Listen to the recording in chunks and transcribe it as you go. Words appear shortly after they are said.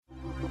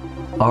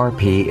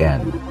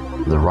RPN,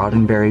 the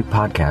Roddenberry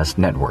Podcast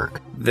Network.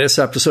 This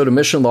episode of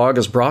Mission Log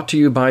is brought to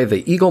you by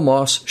the Eagle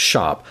Moss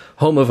Shop,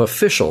 home of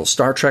official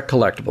Star Trek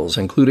collectibles,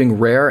 including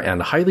rare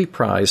and highly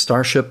prized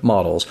Starship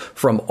models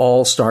from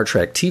all Star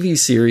Trek TV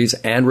series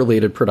and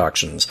related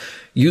productions.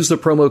 Use the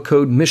promo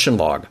code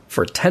MissionLog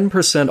for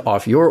 10%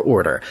 off your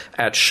order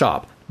at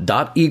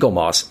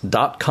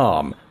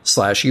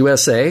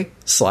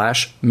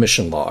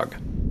shop.eaglemoss.com/USA/missionlog.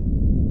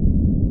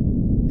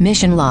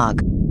 Mission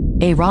Log,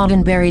 a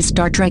Roddenberry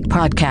Star Trek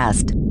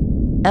podcast.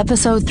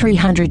 Episode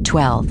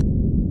 312.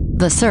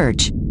 The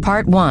Search,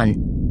 Part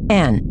 1,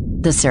 and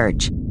The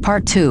Search,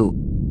 Part 2.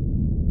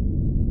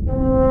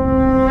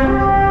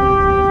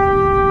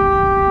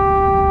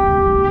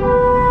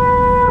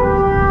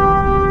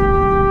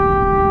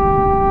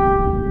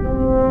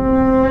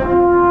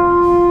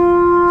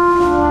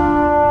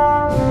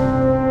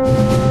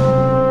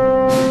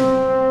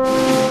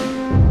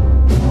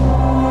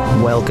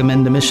 Welcome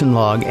into Mission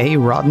Log, a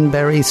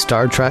Roddenberry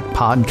Star Trek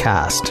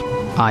podcast.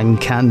 I'm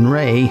Ken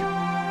Ray.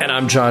 And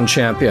I'm John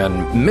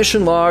Champion.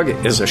 Mission Log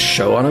is a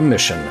show on a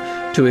mission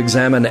to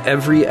examine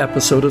every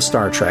episode of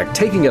Star Trek,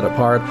 taking it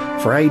apart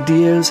for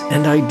ideas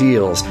and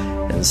ideals,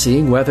 and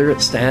seeing whether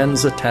it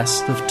stands the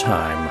test of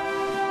time.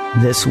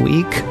 This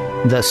week,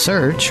 The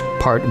Search,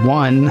 Part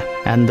 1,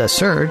 and The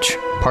Search,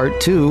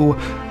 Part 2,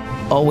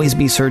 Always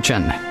Be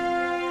Searchin'.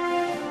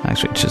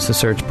 Actually, it's just The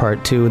Search,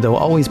 Part 2. They'll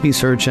always be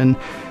searching.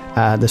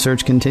 The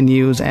Search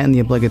continues, and the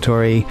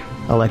obligatory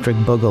Electric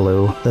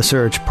Boogaloo. The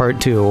Search, Part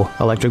 2,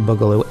 Electric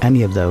Boogaloo.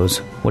 Any of those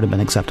would have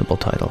been acceptable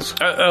titles.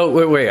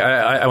 Wait.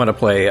 I want to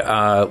play,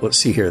 let's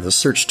see here. The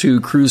Search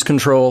 2, Cruise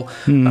Control.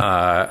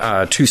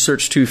 2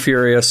 Search 2,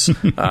 Furious.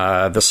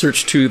 The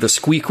Search 2, The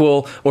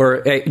Squeakquel.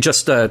 Or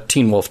just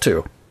Teen Wolf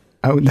 2.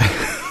 Oh,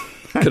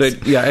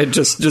 I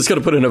just going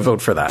to put in a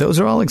vote for that. Those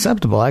are all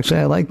acceptable.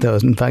 Actually, I like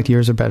those. In fact,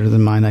 yours are better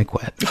than mine. I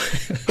quit.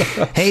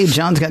 Hey,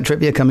 John's got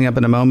trivia coming up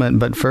in a moment,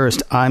 but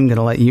first, I'm going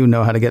to let you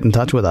know how to get in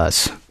touch with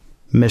us.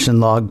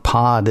 Mission Log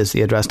Pod is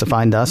the address to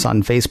find us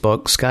on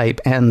Facebook, Skype,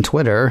 and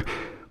Twitter.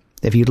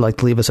 If you'd like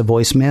to leave us a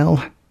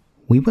voicemail,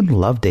 we would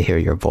love to hear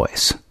your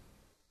voice.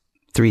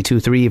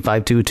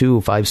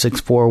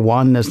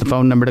 323-522-5641 is the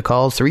phone number to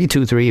call.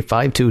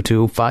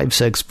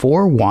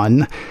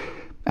 323-522-5641.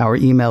 Our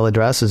email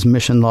address is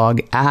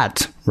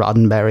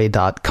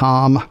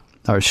missionlog@roddenberry.com.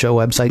 Our show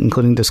website,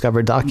 including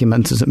discovered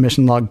documents, is at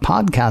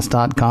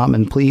missionlogpodcast.com.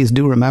 And please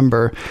do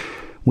remember,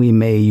 we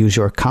may use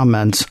your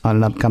comments on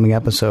an upcoming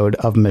episode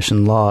of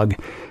Mission Log.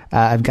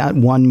 I've got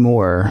one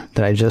more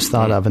that I just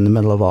thought of in the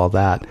middle of all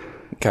that.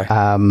 Okay.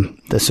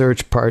 The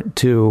Search, Part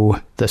 2,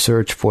 The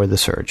Search for the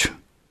Search.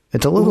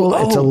 It's a little,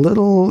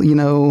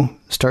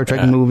 Star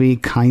Trek movie,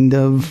 kind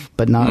of,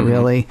 but not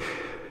really.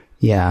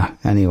 Yeah,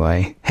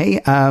 anyway. Hey,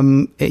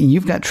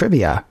 you've got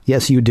trivia.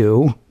 Yes, you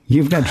do.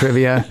 You've got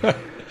trivia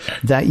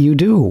that you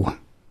do.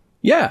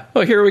 Yeah,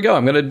 well, here we go.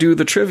 I'm going to do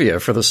the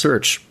trivia for The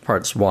Search,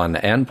 Parts 1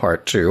 and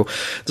Part 2.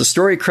 The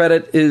story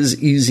credit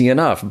is easy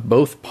enough.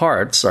 Both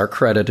parts are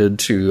credited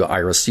to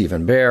Ira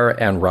Steven Behr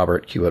and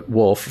Robert Hewitt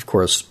Wolf, of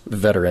course,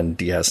 veteran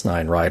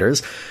DS9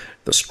 writers.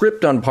 The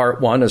script on Part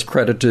 1 is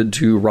credited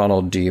to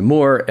Ronald D.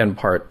 Moore, and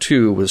Part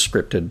 2 was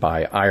scripted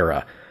by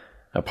Ira.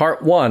 Now,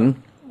 Part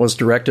 1 was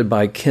directed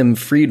by Kim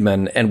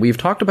Friedman, and we've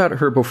talked about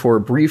her before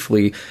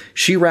briefly.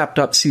 She wrapped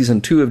up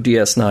Season 2 of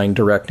DS9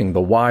 directing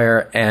The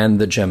Wire and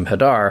The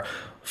Jem'Hadar.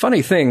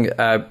 Funny thing,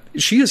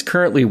 she is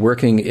currently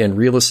working in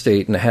real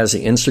estate and has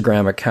the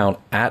Instagram account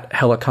at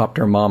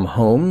Helicopter Mom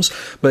Homes,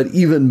 but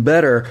even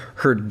better,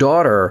 her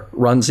daughter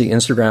runs the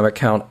Instagram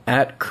account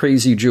at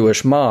Crazy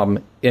Jewish Mom,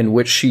 in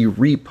which she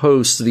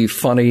reposts the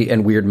funny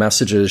and weird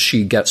messages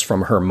she gets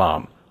from her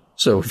mom.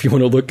 So if you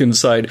want to look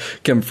inside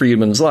Kim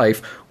Friedman's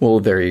life, well,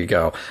 there you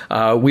go.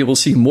 We will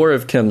see more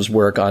of Kim's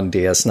work on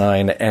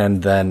DS9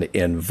 and then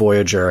in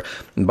Voyager.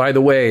 And by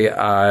the way,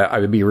 I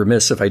would be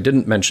remiss if I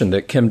didn't mention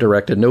that Kim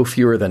directed no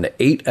fewer than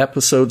 8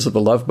 episodes of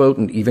The Love Boat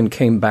and even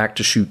came back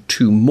to shoot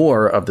 2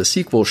 more of the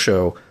sequel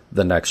show,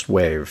 The Next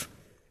Wave.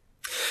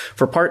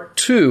 For Part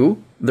 2,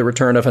 the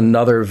return of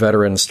another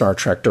veteran Star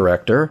Trek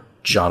director,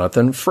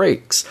 Jonathan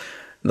Frakes.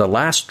 The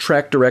last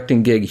Trek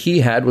directing gig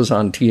he had was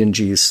on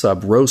TNG's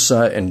Sub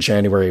Rosa in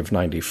January of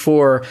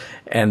 '94,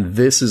 and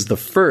this is the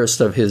first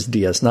of his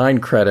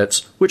DS9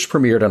 credits, which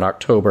premiered in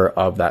October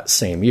of that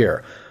same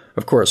year.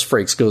 Of course,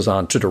 Frakes goes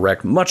on to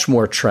direct much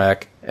more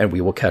Trek, and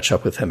we will catch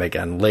up with him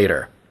again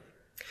later.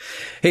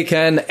 Hey,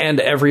 Ken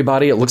and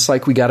everybody, it looks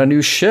like we got a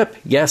new ship.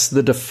 Yes,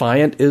 the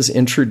Defiant is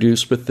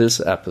introduced with this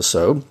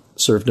episode.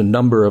 Served a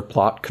number of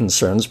plot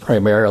concerns,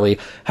 primarily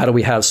how do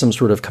we have some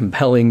sort of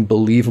compelling,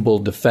 believable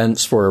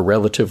defense for a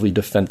relatively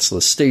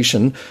defenseless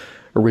station.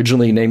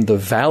 Originally named the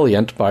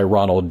Valiant by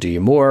Ronald D.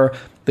 Moore,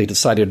 they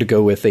decided to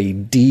go with a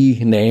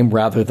D name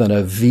rather than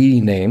a V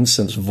name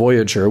since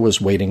Voyager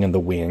was waiting in the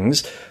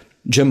wings.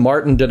 Jim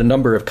Martin did a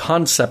number of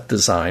concept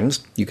designs.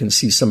 You can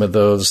see some of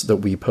those that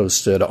we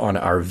posted on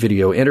our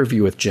video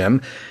interview with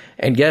Jim.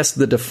 And yes,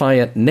 the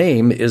Defiant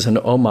name is an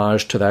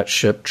homage to that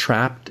ship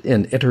trapped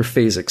in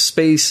interphasic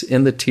space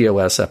in the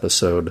TOS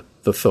episode,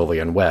 The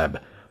Tholian Web.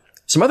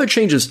 Some other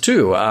changes,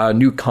 too.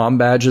 New comm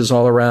badges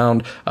all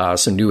around,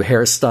 some new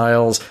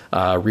hairstyles,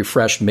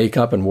 refreshed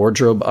makeup and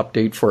wardrobe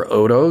update for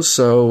Odo.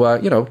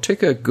 So,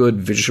 take a good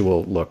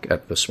visual look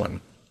at this one.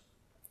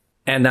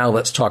 And now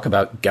let's talk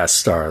about guest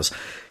stars.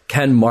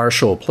 Ken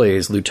Marshall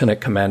plays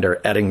Lieutenant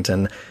Commander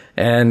Eddington.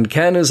 And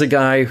Ken is a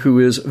guy who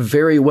is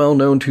very well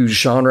known to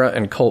genre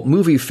and cult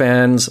movie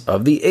fans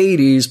of the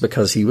 80s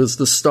because he was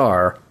the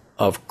star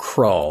of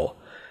Krull.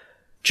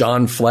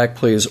 John Fleck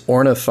plays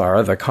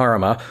Ornithar, the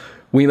Karma.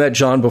 We met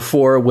John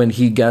before when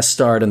he guest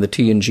starred in the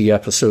TNG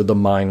episode The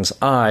Mind's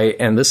Eye,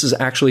 and this is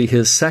actually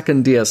his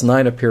second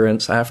DS9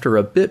 appearance after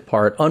a bit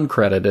part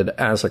uncredited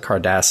as a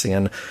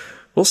Cardassian.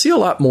 We'll see a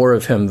lot more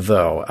of him,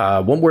 though.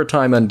 One more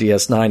time on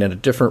DS9 in a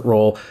different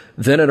role,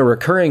 then in a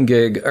recurring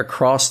gig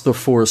across the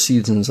 4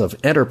 seasons of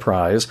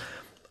Enterprise.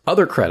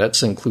 Other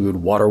credits include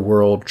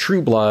Waterworld,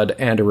 True Blood,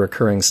 and a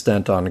recurring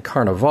stint on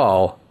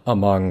Carnival,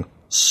 among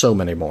so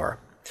many more.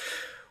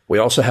 We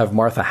also have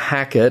Martha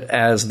Hackett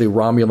as the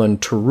Romulan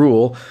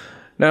Torul.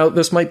 Now,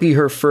 this might be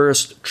her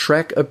first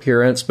Trek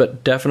appearance,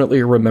 but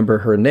definitely remember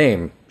her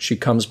name. She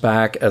comes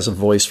back as a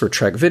voice for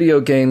Trek video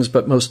games,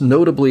 but most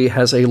notably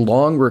has a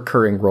long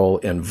recurring role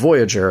in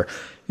Voyager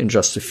in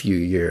just a few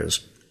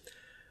years.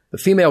 The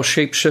female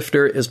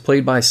shapeshifter is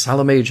played by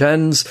Salome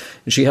Jens,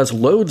 and she has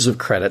loads of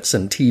credits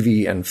in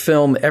TV and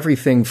film,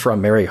 everything from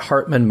Mary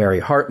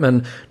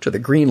Hartman, to the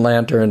Green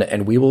Lantern,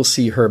 and we will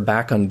see her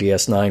back on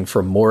DS9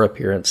 for more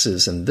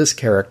appearances in this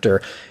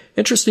character.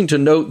 Interesting to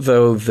note,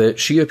 though, that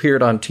she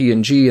appeared on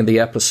TNG in the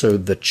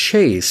episode The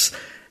Chase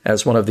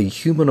as one of the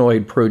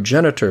humanoid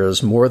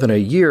progenitors more than a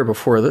year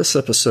before this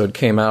episode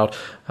came out.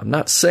 I'm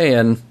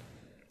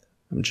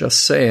just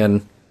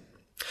saying.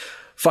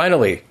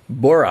 Finally,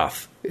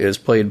 Boraf is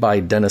played by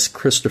Dennis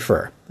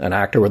Christopher, an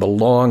actor with a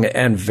long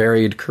and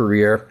varied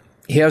career.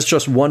 He has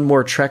just one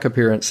more Trek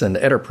appearance in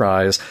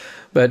Enterprise,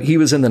 but he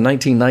was in the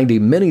 1990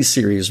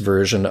 miniseries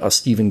version of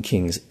Stephen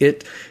King's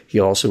It.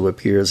 He also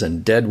appears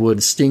in Deadwood,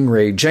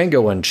 Stingray,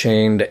 Django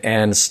Unchained,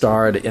 and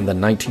starred in the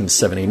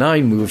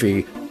 1979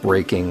 movie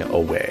Breaking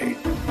Away.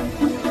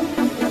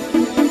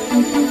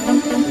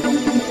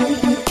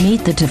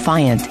 Meet the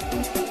Defiant.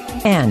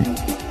 And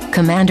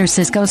Commander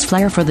Sisko's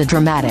flair for the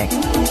dramatic.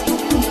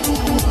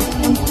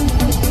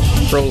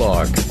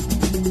 Prologue.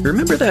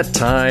 Remember that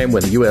time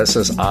when the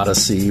USS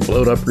Odyssey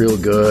blowed up real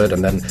good,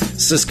 and then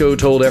Sisko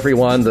told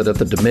everyone that if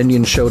the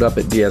Dominion showed up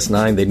at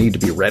DS9, they need to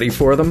be ready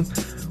for them?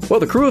 Well,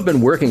 the crew have been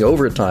working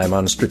overtime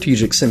on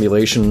strategic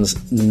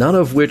simulations, none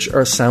of which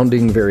are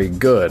sounding very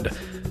good.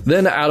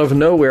 Then, out of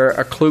nowhere,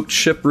 a cloaked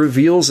ship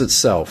reveals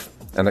itself,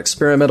 an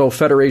experimental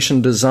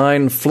Federation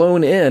design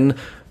flown in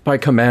by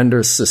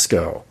Commander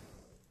Sisko.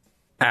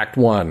 Act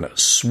 1,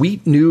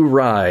 sweet new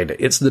ride.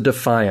 It's the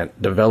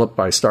Defiant, developed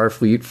by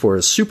Starfleet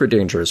for super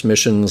dangerous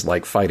missions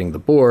like fighting the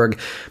Borg.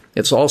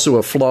 It's also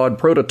a flawed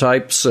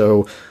prototype,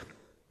 so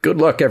good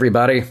luck,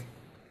 everybody.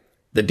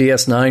 The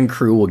DS9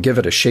 crew will give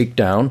it a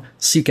shakedown,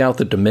 seek out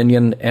the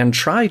Dominion, and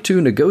try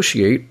to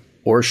negotiate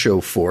or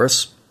show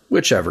force,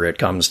 whichever it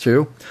comes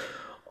to.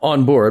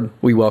 On board,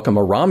 we welcome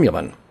a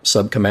Romulan,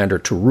 Sub-Commander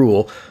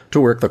Torul,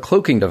 to work the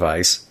cloaking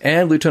device,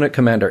 and Lieutenant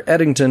Commander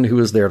Eddington, who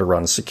is there to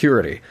run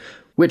security.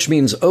 Which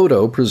means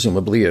Odo,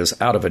 presumably, is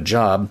out of a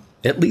job,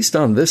 at least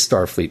on this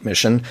Starfleet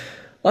mission,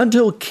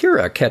 until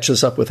Kira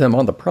catches up with him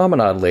on the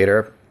promenade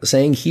later,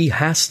 saying he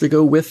has to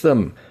go with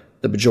them.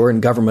 The Bajoran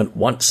government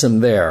wants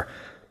him there.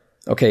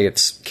 Okay,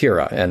 it's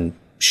Kira, and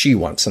she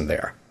wants him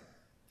there.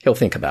 He'll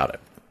think about it.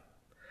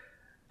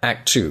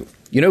 Act 2.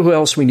 You know who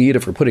else we need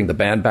if we're putting the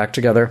band back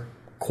together?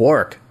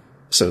 Quark.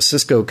 So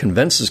Sisko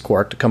convinces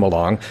Quark to come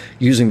along,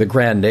 using the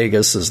Grand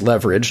Nagus as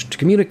leverage to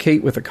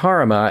communicate with the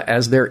Karma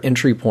as their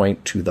entry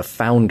point to the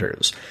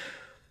Founders.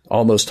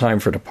 Almost time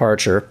for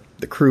departure.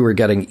 The crew are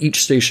getting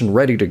each station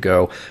ready to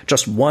go.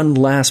 Just one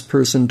last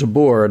person to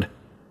board.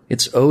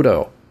 It's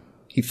Odo.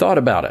 He thought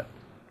about it.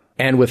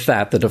 And with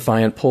that, the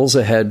Defiant pulls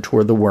ahead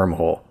toward the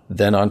wormhole,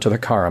 then onto the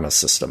Karma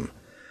system.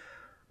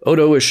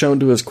 Odo is shown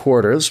to his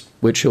quarters,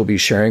 which he'll be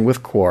sharing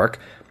with Quark.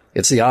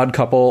 It's the Odd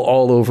Couple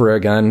all over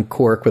again,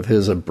 Quark with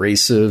his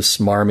abrasive,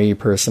 smarmy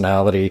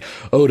personality,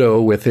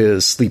 Odo with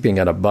his sleeping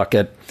in a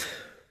bucket.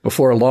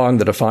 Before long,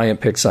 the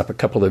Defiant picks up a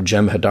couple of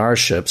Jem'Hadar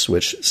ships,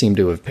 which seem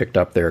to have picked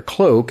up their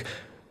cloak.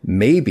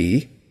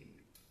 Maybe.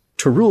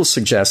 Torul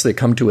suggests they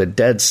come to a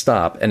dead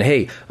stop, and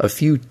hey, a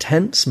few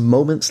tense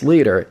moments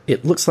later,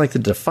 it looks like the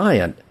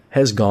Defiant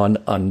has gone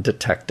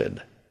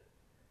undetected.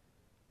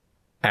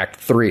 Act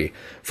 3.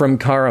 From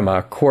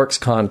Karma, Quark's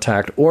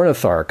contact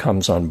Ornithar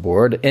comes on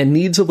board and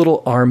needs a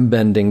little arm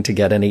bending to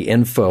get any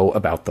info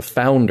about the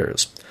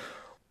Founders.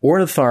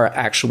 Ornithar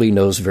actually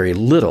knows very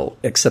little,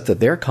 except that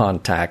their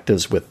contact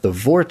is with the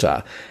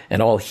Vorta,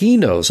 and all he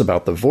knows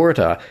about the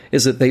Vorta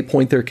is that they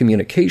point their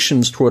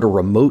communications toward a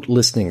remote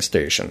listening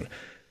station.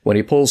 When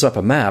he pulls up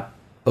a map,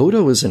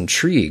 Odo is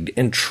intrigued,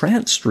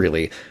 entranced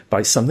really,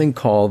 by something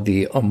called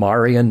the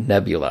Omarion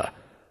Nebula.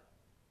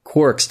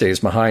 Quark stays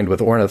behind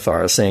with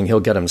Ornithar, saying he'll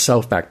get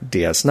himself back to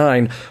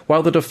DS9,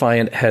 while the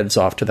Defiant heads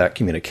off to that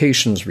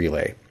communications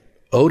relay.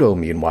 Odo,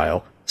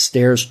 meanwhile,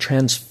 stares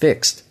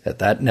transfixed at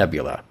that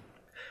nebula.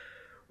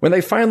 When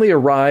they finally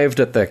arrived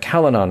at the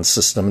Calanon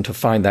system to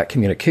find that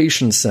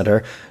communications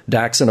center,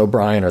 Dax and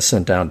O'Brien are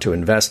sent down to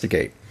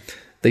investigate.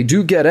 They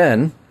do get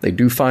in, they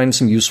do find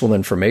some useful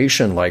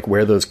information like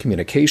where those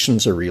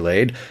communications are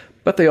relayed,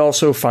 but they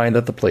also find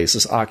that the place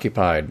is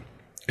occupied.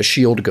 A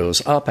shield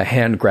goes up, a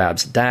hand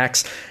grabs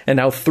Dax, and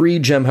now 3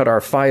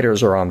 Jem'Hadar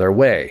fighters are on their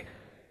way.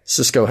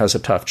 Sisko has a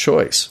tough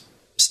choice.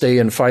 Stay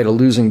and fight a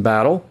losing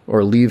battle,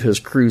 or leave his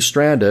crew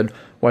stranded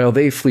while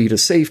they flee to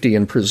safety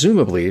and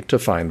presumably to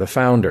find the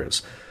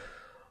Founders.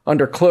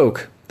 Under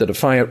cloak, the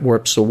Defiant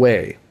warps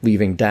away,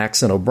 leaving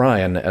Dax and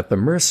O'Brien at the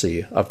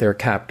mercy of their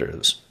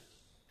captors.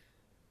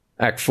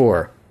 Act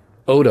 4.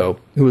 Odo,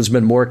 who has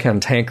been more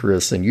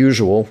cantankerous than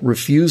usual,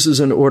 refuses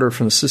an order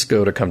from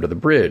Sisko to come to the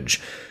bridge.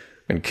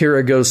 When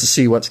Kira goes to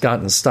see what's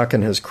gotten stuck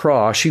in his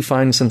craw, she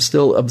finds him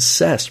still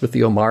obsessed with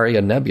the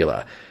Omaria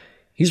Nebula.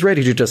 He's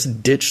ready to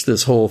just ditch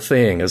this whole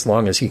thing as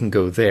long as he can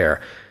go there.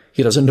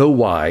 He doesn't know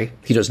why,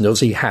 he just knows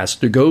he has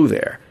to go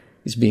there.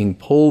 He's being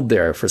pulled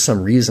there for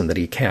some reason that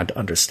he can't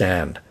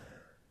understand.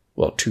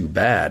 Well, too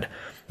bad.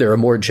 There are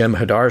more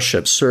Jem'Hadar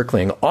ships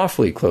circling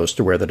awfully close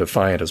to where the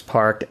Defiant is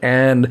parked,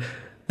 and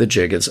the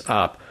jig is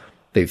up.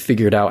 They've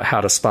figured out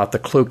how to spot the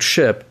cloaked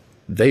ship.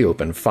 They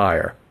open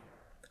fire.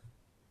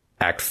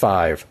 Act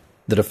 5.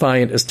 The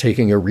Defiant is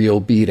taking a real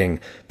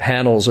beating.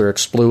 Panels are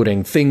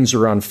exploding, things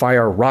are on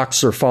fire,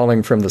 rocks are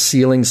falling from the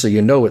ceiling, so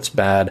you know it's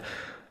bad.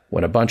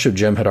 When a bunch of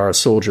Jem'Hadar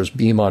soldiers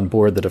beam on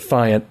board the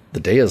Defiant, the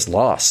day is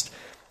lost.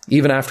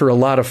 Even after a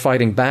lot of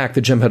fighting back,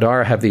 the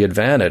Jem'Hadar have the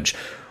advantage.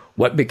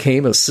 What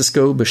became of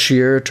Sisko,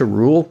 Bashir,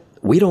 Ta'Rul?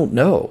 We don't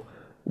know.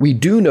 We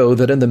do know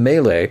that in the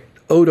melee,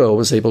 Odo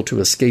was able to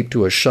escape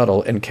to a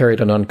shuttle and carried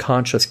an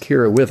unconscious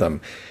Kira with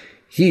him.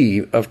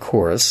 He, of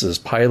course, is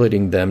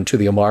piloting them to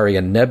the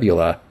Omarian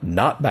Nebula,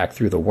 not back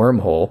through the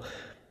wormhole.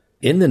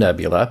 In the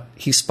nebula,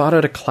 he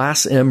spotted a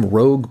Class M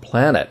rogue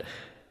planet,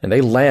 and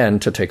they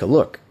land to take a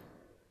look.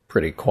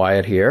 Pretty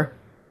quiet here,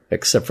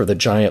 except for the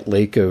giant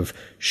lake of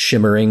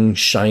shimmering,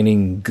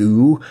 shining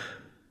goo,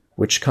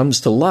 which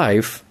comes to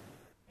life,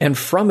 and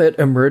from it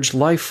emerged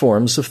life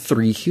forms of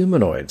 3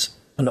 humanoids,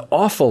 an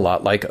awful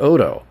lot like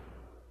Odo.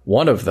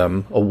 One of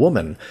them, a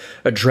woman,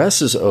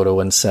 addresses Odo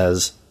and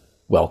says,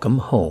 "Welcome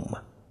home."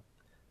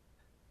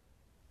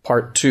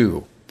 Part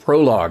 2.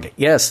 Prologue.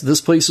 Yes,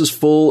 this place is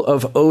full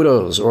of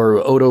Odos, or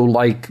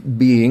Odo-like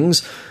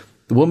beings.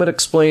 The woman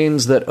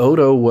explains that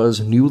Odo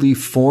was newly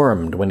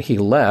formed when he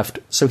left,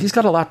 so he's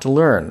got a lot to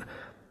learn.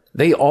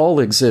 They all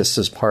exist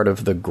as part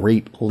of the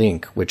Great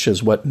Link, which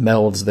is what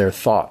melds their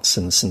thoughts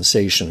and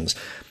sensations.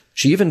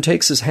 She even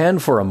takes his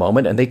hand for a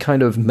moment, and they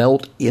kind of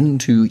melt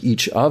into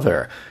each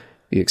other.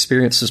 The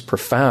experience is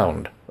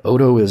profound.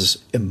 Odo is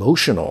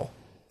emotional.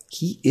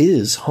 He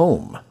is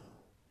home.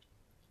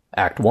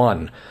 Act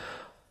 1.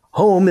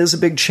 Home is a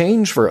big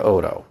change for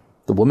Odo.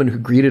 The woman who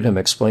greeted him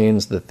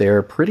explains that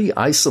they're pretty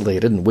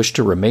isolated and wish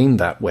to remain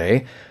that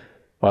way.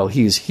 While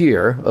he's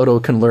here, Odo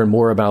can learn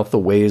more about the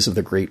ways of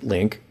the Great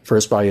Link,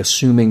 first by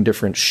assuming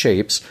different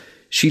shapes.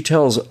 She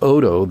tells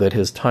Odo that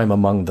his time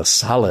among the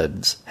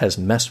Solids has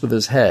messed with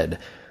his head,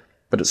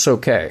 but it's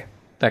okay.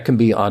 That can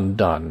be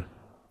undone.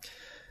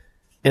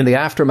 In the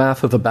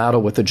aftermath of the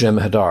battle with the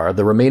Jem'Hadar,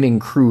 the remaining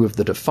crew of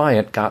the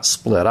Defiant got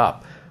split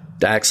up.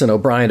 Dax and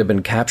O'Brien have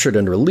been captured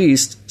and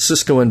released,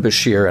 Sisko and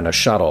Bashir in a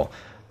shuttle.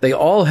 They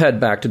all head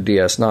back to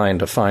DS9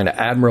 to find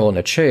Admiral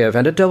Nechayev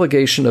and a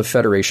delegation of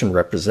Federation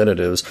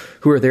representatives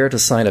who are there to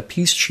sign a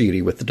peace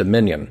treaty with the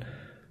Dominion.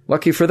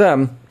 Lucky for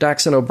them,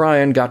 Dax and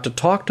O'Brien got to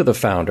talk to the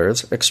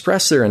Founders,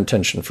 express their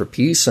intention for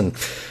peace, and,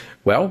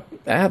 well,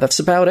 that's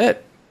about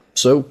it.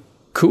 So,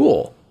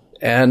 cool.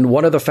 And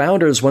one of the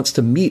Founders wants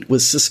to meet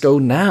with Sisko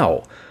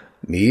now.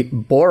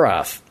 Meet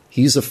Borath.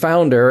 He's a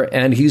Founder,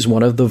 and he's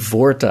one of the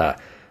Vorta.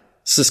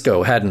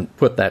 Sisko hadn't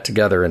put that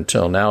together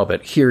until now,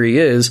 but here he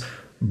is.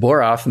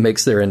 Borath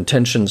makes their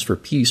intentions for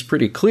peace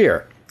pretty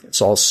clear.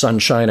 It's all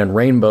sunshine and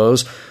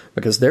rainbows,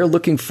 because they're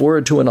looking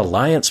forward to an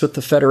alliance with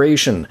the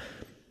Federation.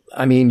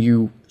 I mean,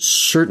 you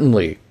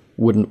certainly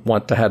wouldn't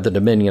want to have the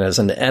Dominion as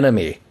an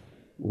enemy,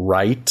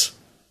 right?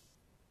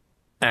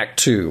 Act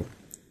 2.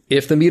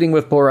 If the meeting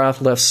with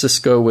Borath left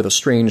Sisko with a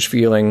strange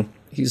feeling,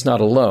 he's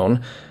not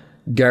alone.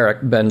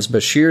 Garak bends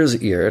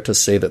Bashir's ear to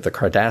say that the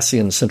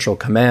Cardassian Central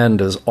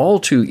Command is all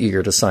too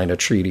eager to sign a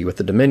treaty with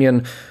the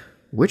Dominion,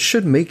 which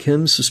should make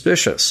him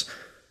suspicious.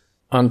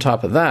 On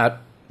top of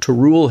that,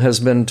 Ta'Rul has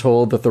been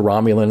told that the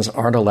Romulans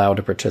aren't allowed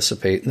to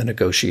participate in the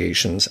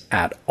negotiations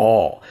at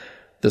all.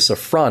 This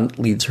affront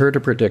leads her to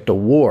predict a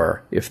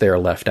war if they are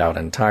left out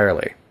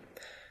entirely.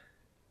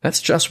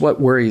 That's just what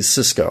worries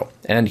Sisko,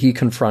 and he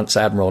confronts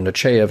Admiral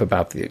Nechayev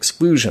about the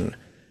exclusion.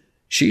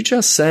 She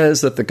just says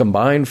that the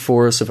combined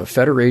force of a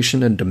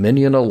Federation and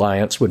Dominion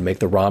alliance would make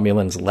the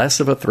Romulans less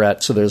of a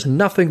threat, so there's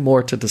nothing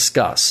more to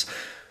discuss,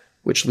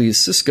 which leaves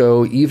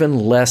Sisko even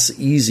less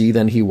easy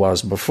than he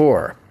was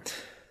before.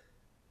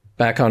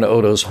 Back on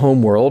Odo's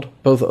homeworld,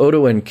 both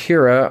Odo and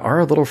Kira are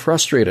a little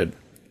frustrated.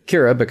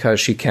 Kira because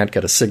she can't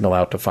get a signal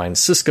out to find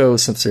Sisko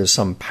since there's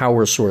some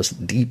power source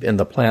deep in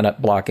the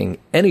planet blocking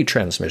any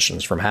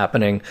transmissions from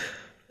happening.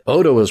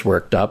 Odo is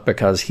worked up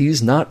because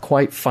he's not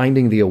quite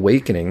finding the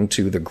awakening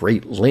to the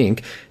Great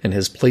Link and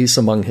his place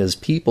among his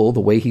people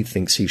the way he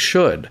thinks he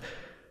should.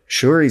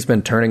 Sure, he's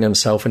been turning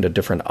himself into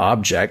different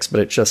objects, but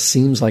it just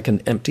seems like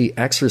an empty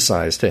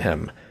exercise to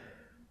him.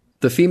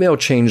 The female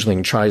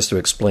changeling tries to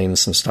explain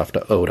some stuff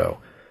to Odo.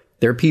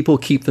 Their people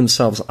keep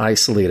themselves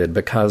isolated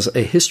because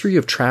a history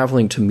of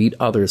traveling to meet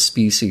other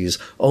species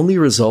only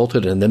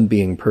resulted in them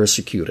being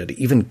persecuted,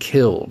 even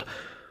killed.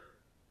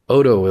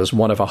 Odo is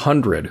one of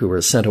 100 who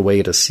were sent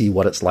away to see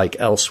what it's like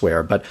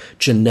elsewhere, but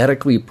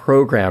genetically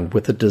programmed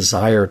with a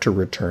desire to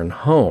return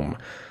home.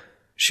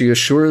 She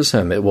assures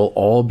him it will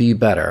all be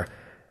better,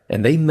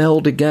 and they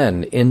meld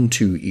again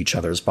into each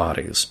other's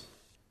bodies.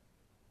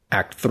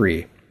 Act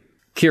 3.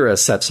 Kira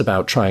sets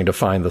about trying to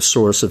find the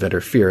source of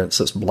interference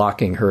that's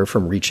blocking her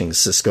from reaching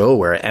Sisko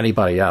or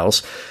anybody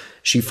else.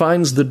 She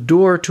finds the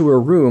door to a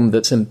room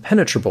that's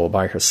impenetrable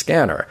by her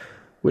scanner,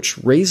 which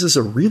raises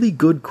a really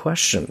good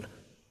question.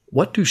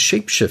 What do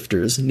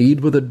shapeshifters need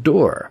with a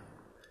door?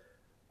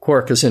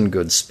 Quark is in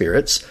good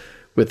spirits.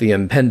 With the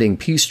impending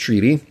peace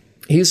treaty,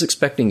 he's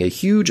expecting a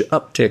huge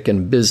uptick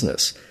in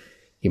business.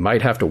 He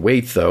might have to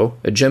wait, though.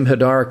 A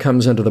Jem'Hadar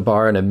comes into the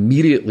bar and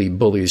immediately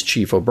bullies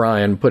Chief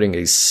O'Brien, putting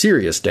a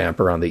serious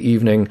damper on the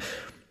evening.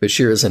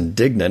 Bashir is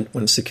indignant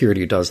when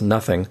security does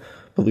nothing,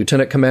 but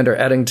Lieutenant Commander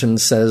Eddington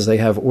says they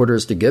have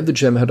orders to give the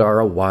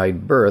Jem'Hadar a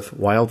wide berth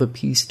while the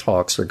peace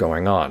talks are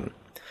going on.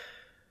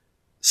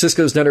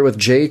 Sisko's dinner with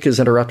Jake is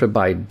interrupted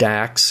by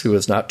Dax, who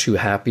is not too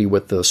happy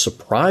with the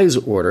surprise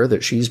order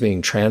that she's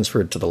being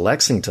transferred to the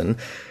Lexington,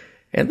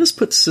 and this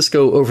puts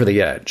Sisko over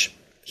the edge.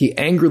 He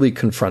angrily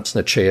confronts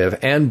Nechayev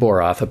and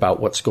Borath about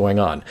what's going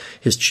on.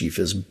 His chief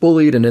is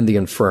bullied and in the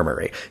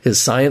infirmary, his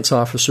science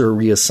officer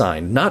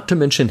reassigned, not to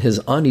mention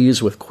his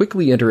unease with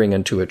quickly entering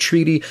into a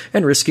treaty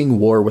and risking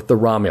war with the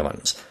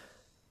Romulans.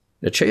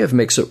 Nechayev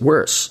makes it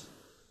worse.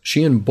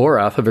 She and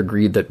Borath have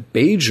agreed that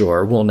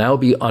Bajor will now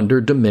be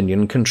under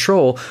Dominion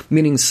control,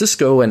 meaning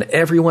Sisko and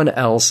everyone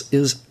else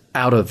is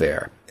out of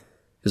there.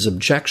 His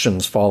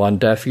objections fall on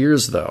deaf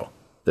ears, though.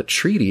 The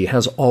treaty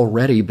has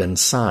already been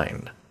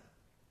signed.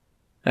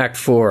 Act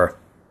 4.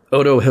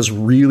 Odo has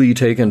really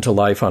taken to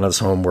life on his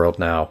homeworld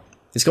now.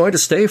 He's going to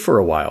stay for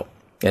a while,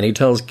 and he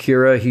tells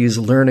Kira he's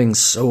learning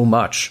so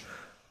much.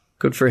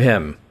 Good for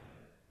him.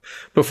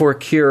 Before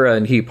Kira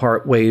and he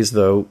part ways,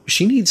 though,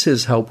 she needs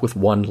his help with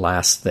one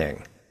last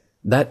thing.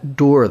 That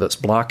door that's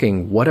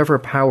blocking whatever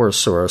power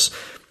source,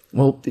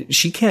 well,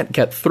 she can't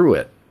get through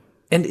it.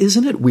 And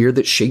isn't it weird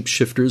that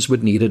shapeshifters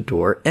would need a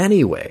door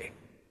anyway?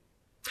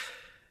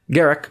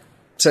 Garak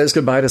says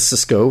goodbye to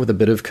Sisko with a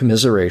bit of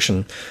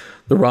commiseration.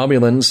 The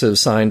Romulans have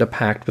signed a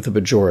pact with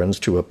the Bajorans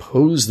to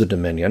oppose the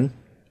Dominion.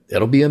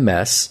 It'll be a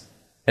mess,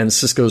 and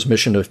Sisko's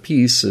mission of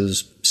peace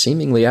is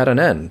seemingly at an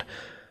end.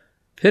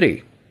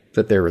 Pity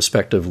that their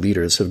respective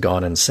leaders have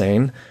gone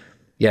insane.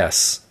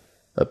 Yes,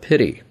 a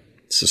pity,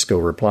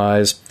 Sisko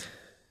replies,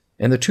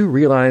 and the two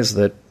realize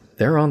that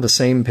they're on the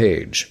same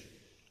page.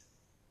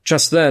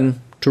 Just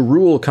then,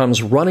 T'Rul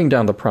comes running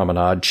down the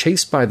promenade,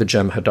 chased by the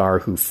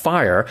Jem'Hadar who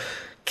fire,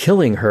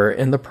 killing her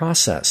in the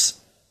process.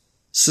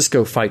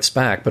 Sisko fights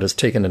back, but is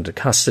taken into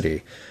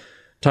custody.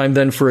 Time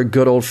then for a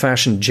good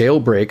old-fashioned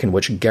jailbreak in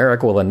which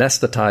Garak will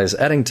anesthetize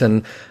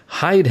Eddington,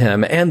 hide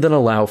him, and then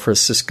allow for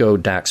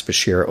Sisko, Dax,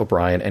 Bashir,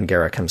 O'Brien, and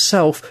Garak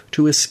himself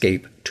to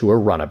escape to a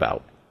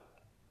runabout.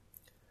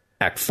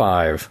 Act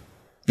 5.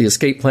 The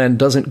escape plan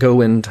doesn't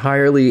go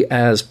entirely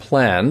as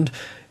planned.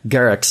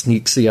 Garak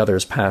sneaks the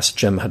others past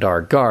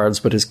Jem'Hadar guards,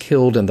 but is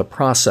killed in the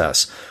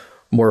process.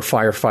 More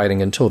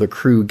firefighting until the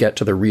crew get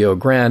to the Rio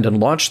Grande and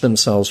launch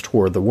themselves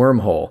toward the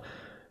wormhole.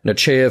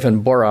 Nechayev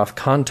and Borath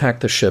contact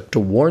the ship to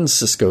warn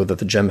Sisko that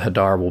the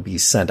Jem'Hadar will be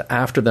sent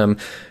after them,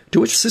 to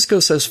which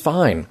Sisko says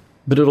fine,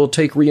 but it'll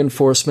take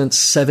reinforcements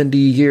 70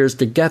 years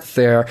to get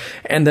there,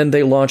 and then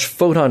they launch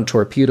photon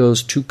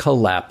torpedoes to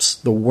collapse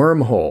the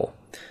wormhole.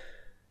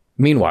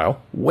 Meanwhile,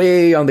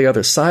 way on the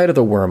other side of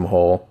the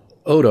wormhole,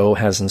 Odo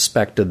has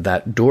inspected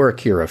that door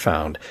Kira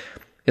found.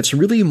 It's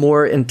really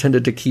more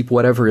intended to keep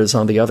whatever is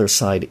on the other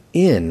side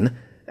in,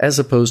 as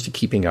opposed to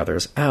keeping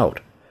others out.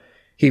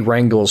 He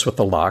wrangles with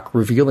the lock,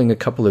 revealing a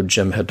couple of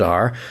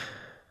Jem'Hadar.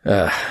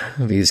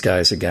 These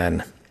guys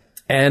again.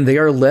 And they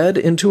are led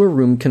into a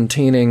room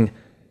containing...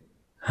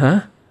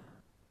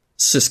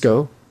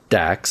 Sisko,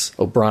 Dax,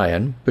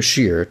 O'Brien,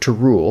 Bashir,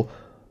 T'Rul,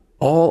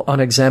 all on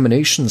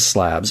examination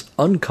slabs,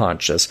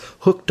 unconscious,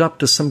 hooked up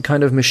to some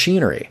kind of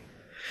machinery.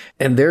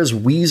 And there's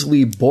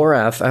Weasley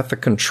Borath at the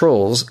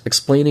controls,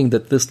 explaining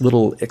that this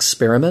little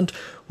experiment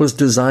was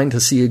designed to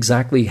see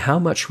exactly how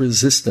much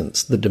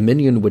resistance the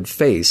Dominion would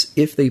face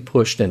if they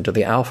pushed into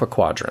the Alpha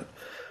Quadrant.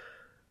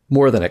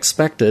 More than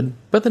expected,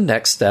 but the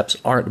next steps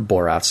aren't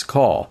Borath's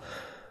call.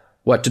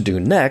 What to do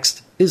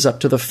next is up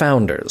to the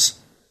Founders.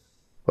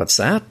 What's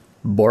that?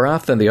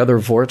 Borath and the other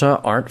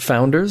Vorta aren't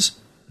Founders?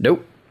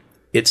 Nope.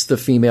 It's the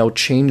female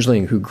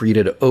changeling who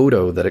greeted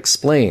Odo that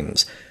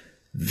explains.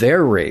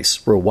 Their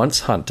race were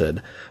once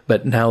hunted,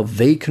 but now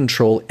they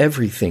control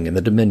everything in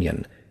the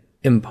Dominion,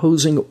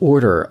 imposing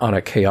order on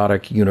a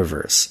chaotic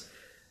universe.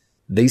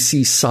 They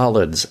see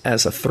solids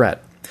as a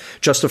threat,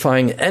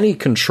 justifying any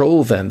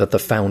control then that the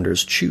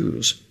founders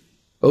choose.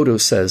 Odo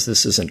says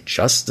this isn't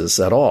justice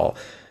at all,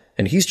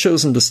 and he's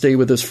chosen to stay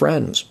with his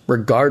friends,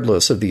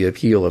 regardless of the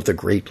appeal of the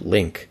Great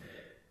Link.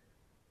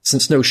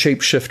 Since no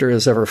shapeshifter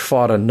has ever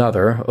fought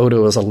another,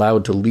 Odo is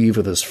allowed to leave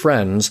with his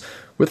friends,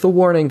 with the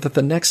warning that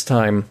the next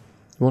time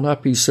will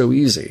not be so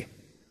easy.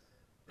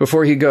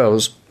 Before he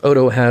goes,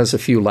 Odo has a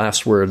few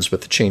last words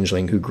with the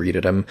changeling who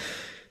greeted him.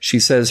 She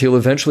says he'll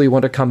eventually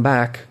want to come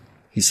back.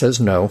 He says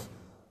no.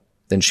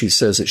 Then she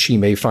says that she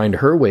may find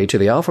her way to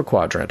the Alpha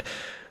Quadrant,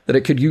 that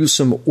it could use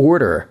some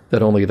order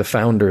that only the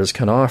founders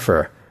can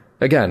offer.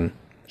 Again,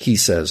 he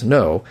says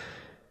no,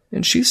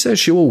 and she says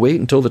she will wait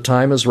until the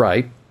time is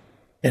right,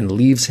 and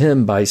leaves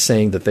him by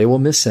saying that they will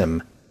miss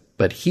him,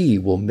 but he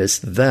will miss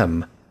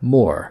them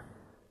more.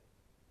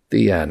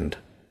 The end.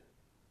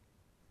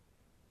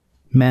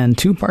 Man,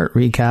 2-part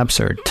recaps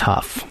are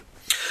tough.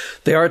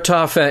 They are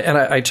tough, and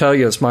I tell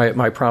you, it's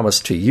my promise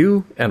to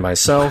you and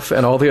myself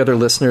and all the other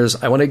listeners.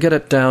 I want to get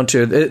it down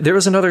to... There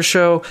was another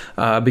show,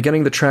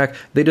 beginning the track,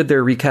 they did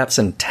their recaps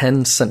in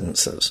 10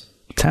 sentences.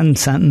 10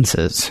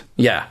 sentences?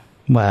 Yeah.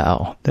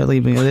 Wow, they're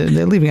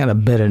leaving out a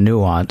bit of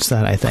nuance,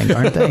 then, I think,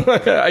 aren't they?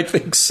 I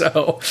think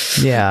so.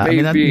 Yeah,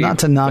 Maybe, I mean, not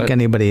to knock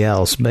anybody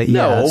else, but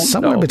yeah,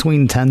 somewhere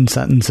between 10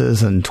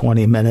 sentences and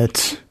 20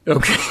 minutes.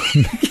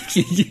 Okay.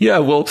 Yeah,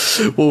 we'll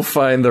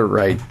find the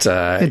right...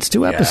 it's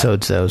 2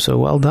 episodes, though, so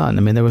well done.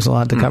 I mean, there was a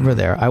lot to cover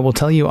there. I will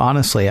tell you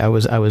honestly, I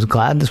was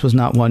glad this was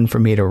not one for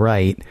me to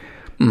write,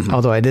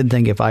 although I did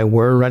think if I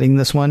were writing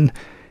this one,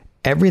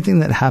 everything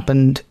that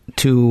happened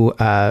to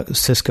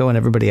Sisko and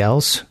everybody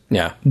else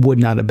would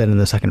not have been in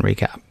the second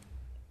recap.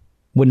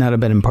 Would not have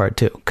been in part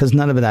 2, because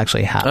none of it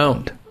actually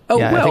happened. Oh,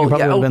 yeah, well, I think it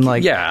probably would have been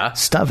like,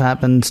 stuff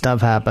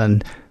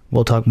happened.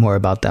 We'll talk more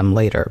about them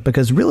later.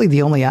 Because really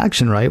the only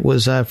action, right,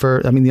 was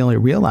the only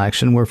real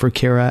action were for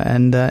Kira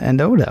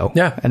and Odo.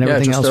 Yeah. And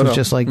everything else Odo. was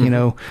just like,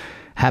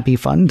 happy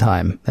fun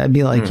time. That'd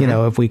be like,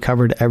 if we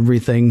covered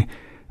everything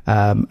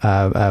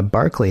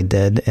Barclay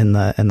did in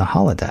the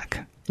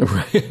holodeck.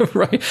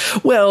 Right.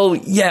 Well,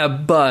 yeah,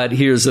 but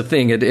here's the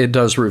thing. It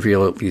does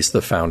reveal at least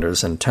the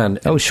founders'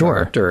 intent and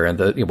character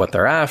and what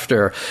they're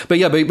after. But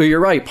yeah, but you're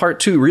right. Part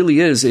 2 really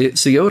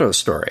it's the Odo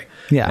story.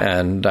 Yeah.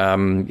 And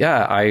I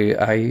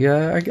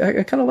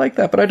kind of like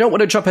that, but I don't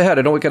want to jump ahead.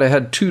 I don't want to get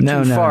ahead too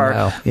far.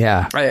 No.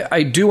 Yeah.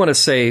 I do want to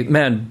say,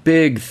 man,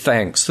 big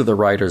thanks to the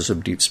writers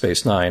of Deep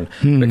Space Nine,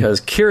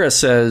 because Kira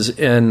says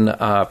in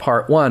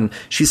part 1,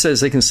 she says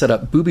they can set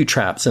up booby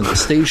traps in the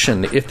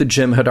station if the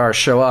Jem'Hadar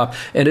show up,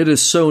 and it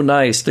is so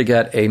nice to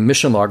get a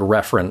mission log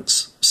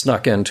reference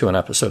snuck into an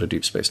episode of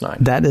Deep Space Nine.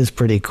 That is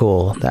pretty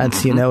cool.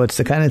 That's, it's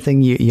the kind of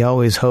thing you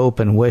always hope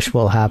and wish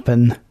will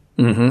happen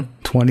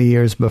 20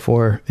 years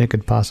before it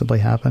could possibly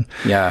happen.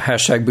 Yeah,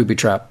 hashtag booby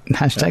trap.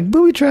 Hashtag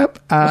booby trap.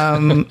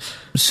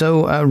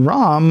 So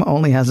Rom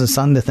only has a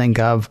son to think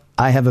of.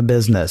 I have a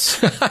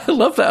business. I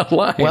love that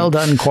line. Well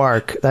done,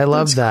 Quark. I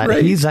love that.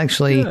 Great. He's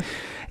actually...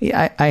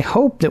 Yeah. I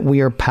hope that we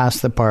are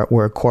past the part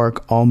where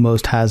Quark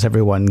almost has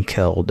everyone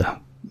killed.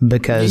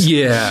 Because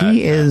he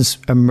is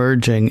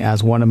emerging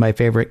as one of my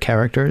favorite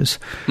characters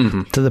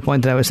to the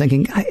point that I was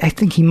thinking, I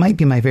think he might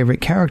be my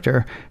favorite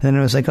character. And then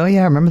I was like, oh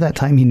yeah, remember that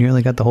time he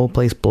nearly got the whole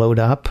place blowed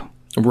up?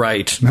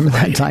 Right. Remember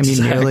that time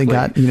he nearly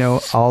got,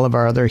 all of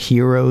our other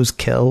heroes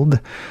killed?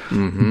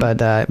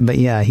 But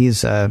yeah, he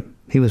was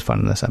fun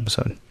in this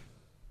episode.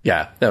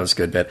 Yeah, that was a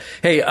good bit.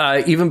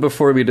 Hey, even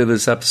before we did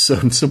this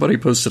episode, somebody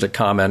posted a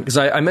comment, because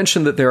I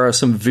mentioned that there are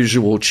some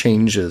visual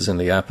changes in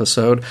the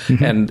episode,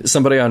 and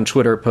somebody on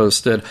Twitter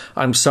posted,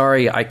 I'm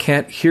sorry, I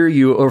can't hear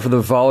you over the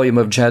volume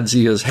of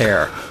Jadzia's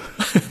hair.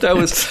 That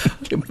was,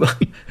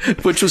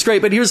 which was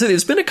great. But here's the thing,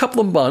 it's been a couple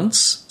of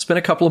months. It's been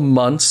a couple of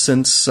months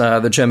since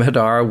the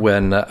Jem'Hadar,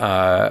 when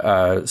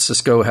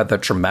Sisko had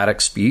that dramatic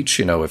speech,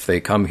 if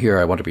they come here,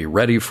 I want to be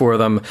ready for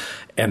them.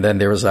 And then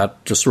there was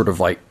that just sort of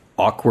like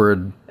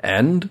awkward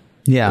end.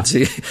 Yeah. It's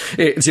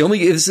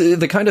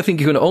the kind of thing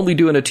you can only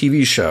do in a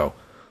TV show,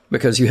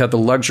 because you have the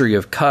luxury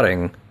of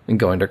cutting and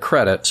going to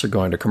credits or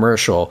going to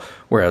commercial,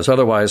 whereas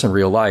otherwise in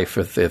real life,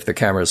 if the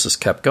cameras just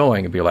kept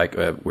going, it'd be like,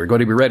 we're going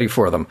to be ready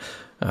for them.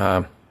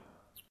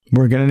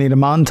 We're going to need a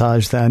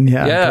montage then.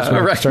 Yeah,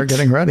 right. Start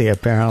getting ready,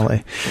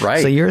 apparently.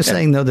 Right. So you're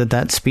saying, though,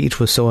 that speech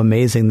was so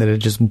amazing that it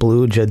just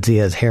blew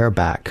Jadzia's hair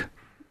back.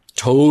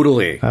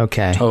 Totally.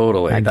 Okay.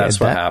 Totally. That's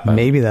what happened.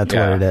 Maybe that's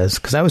what it is.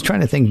 Because I was trying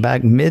to think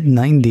back,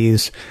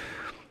 mid-90s,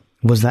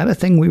 was that a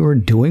thing we were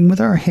doing with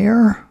our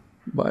hair?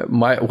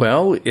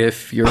 Well,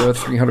 if you're a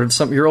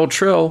 300-something-year-old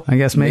Trill, I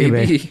guess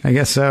maybe. I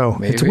guess so.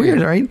 Maybe. It's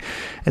weird, right?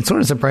 It's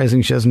sort of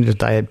surprising she doesn't just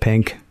dye it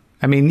pink.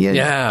 I mean,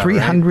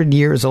 300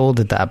 years old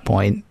at that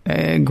point.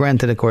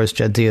 Granted, of course,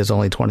 Jadzia is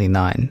only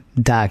 29.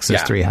 Dax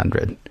is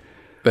 300.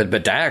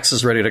 But Dax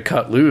is ready to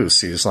cut loose.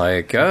 He's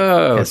like,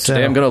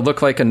 today I'm going to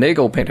look like a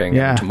Nagel painting.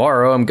 Yeah. And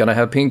tomorrow I'm going to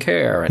have pink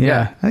hair. And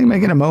I think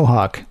making a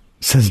mohawk.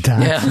 says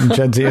Dax. Yeah, and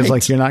Jadzia is right.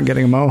 like, you're not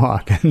getting a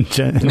mohawk. And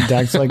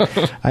Dax is like,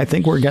 I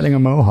think we're getting a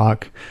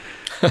mohawk.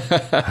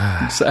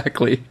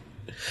 Exactly.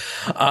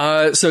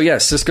 So yeah,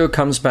 Sisko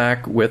comes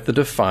back with the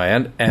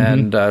Defiant,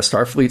 and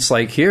Starfleet's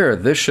like, here,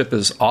 this ship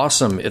is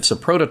awesome. It's a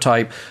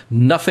prototype.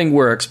 Nothing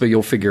works, but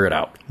you'll figure it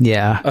out.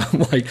 Yeah.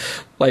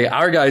 like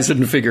our guys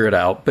didn't figure it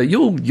out, but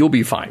you'll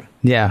be fine.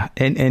 Yeah.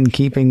 And in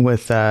keeping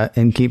with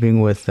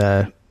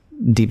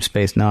Deep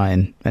Space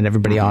Nine and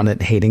everybody on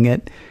it hating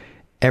it,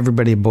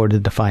 everybody aboard the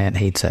Defiant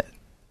hates it.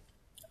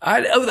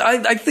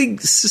 I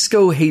think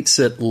Sisko hates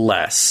it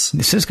less.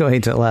 Sisko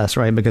hates it less,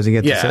 right? Because he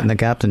gets to sit in the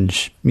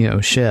captain's,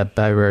 ship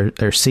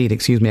or seat,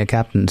 a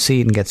captain's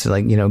seat, and gets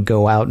to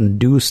go out and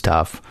do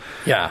stuff.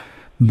 Yeah.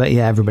 But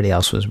yeah, everybody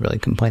else was really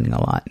complaining a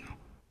lot.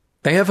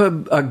 They have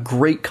a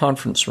great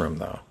conference room,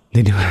 though.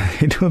 They do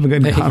have a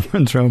good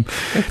conference room.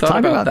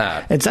 Talk about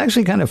that. It's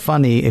actually kind of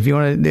funny if you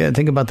want to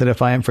think about the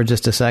Defiant for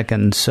just a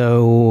second.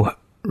 So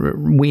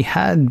we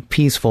had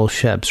peaceful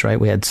ships, right?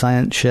 We had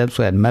science ships,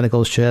 we had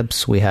medical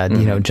ships, we had,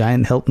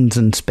 giant Hiltons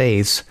in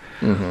space.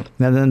 And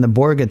then the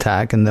Borg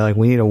attack, and they're like,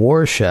 we need a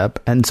warship.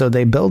 And so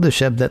they build a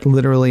ship that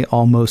literally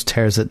almost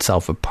tears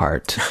itself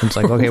apart. It's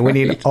like, okay, we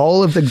need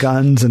all of the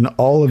guns and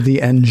all of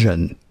the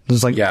engine.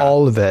 There's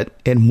all of it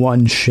in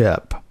one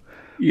ship.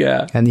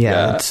 Yeah. And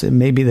it's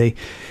maybe they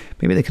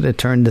could have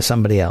turned to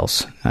somebody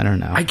else. I don't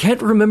know. I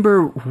can't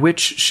remember which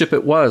ship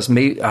it was.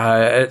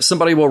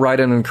 Somebody will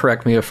write in and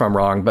correct me if I'm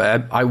wrong,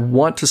 but I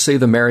want to say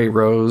the Mary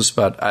Rose,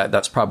 but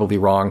that's probably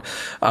wrong.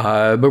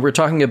 But we're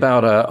talking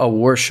about a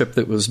warship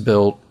that was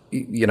built,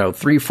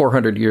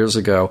 300-400 years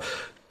ago,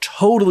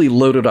 totally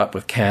loaded up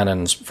with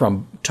cannons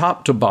from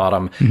top to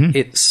bottom.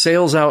 It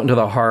sails out into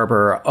the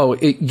harbor,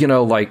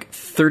 like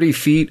 30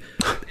 feet,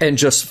 and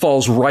just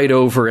falls right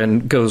over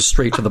and goes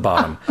straight to the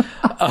bottom.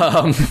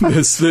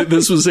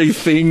 This was a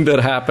thing that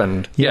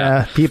happened.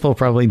 Yeah, people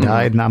probably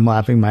died, and I'm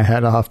laughing my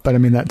head off. But I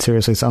mean, that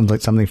seriously sounds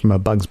like something from a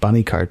Bugs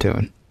Bunny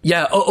cartoon.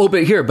 Yeah.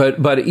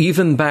 But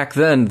even back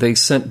then, they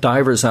sent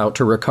divers out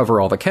to recover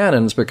all the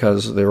cannons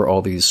because there were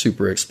all these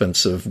super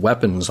expensive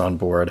weapons on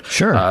board.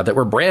 Sure. That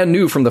were brand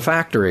new from the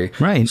factory.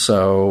 Right.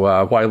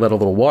 So why let a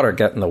little water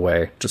get in the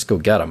way? Just go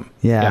get them.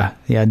 Yeah.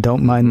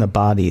 Don't mind the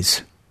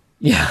bodies.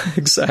 Yeah.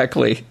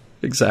 Exactly.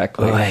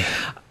 Boy.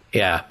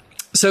 Yeah.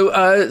 So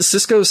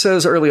Sisko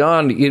says early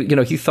on,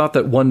 he thought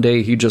that one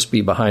day he'd just be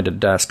behind a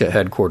desk at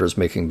headquarters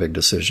making big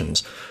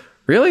decisions.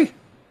 Really?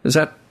 Is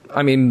that?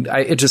 I mean,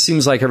 it just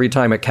seems like every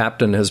time a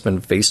captain has been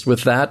faced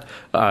with that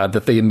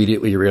they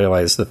immediately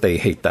realize that they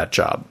hate that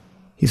job.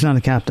 He's not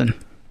a captain.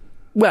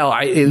 Well,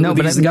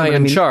 he's the guy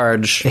in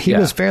charge.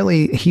 He's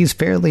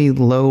fairly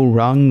low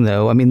rung,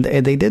 though. I mean,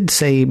 they did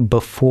say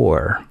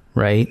before,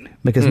 right?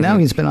 Because now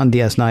he's been on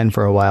DS9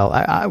 for a while.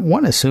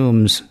 One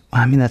assumes,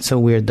 that's so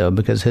weird, though,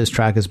 because his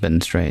track has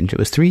been strange. It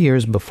was 3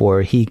 years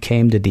before he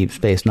came to Deep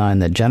Space Nine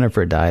that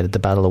Jennifer died at the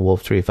Battle of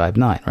Wolf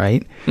 359,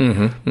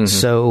 right?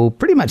 So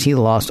pretty much he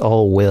lost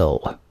all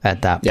will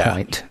at that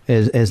point,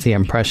 is the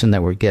impression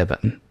that we're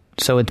given.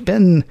 So it's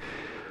been,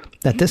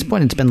 at this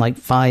point, it's been like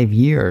 5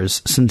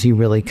 years since he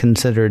really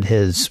considered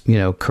his,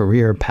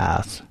 career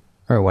path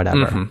or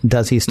whatever.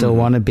 Does he still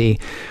want to be?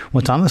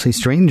 What's honestly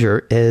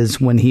stranger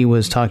is when he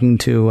was talking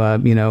to,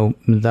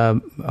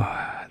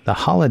 the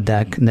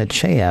holodeck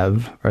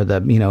Nechayev, or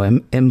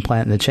the,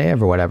 implant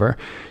Nechayev or whatever.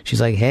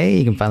 She's like, hey,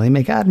 you can finally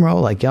make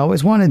Admiral like you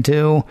always wanted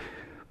to.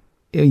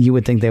 You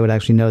would think they would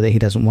actually know that he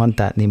doesn't want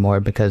that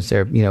anymore because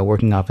they're,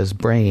 working off his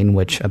brain,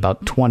 which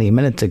about 20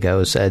 minutes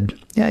ago said,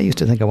 yeah, I used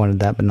to think I wanted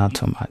that, but not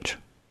so much.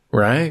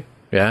 Right.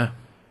 Yeah.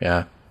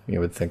 You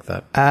would think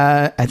that.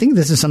 I think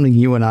this is something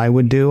you and I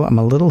would do. I'm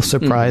a little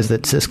surprised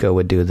that Sisko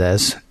would do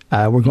this.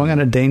 We're going on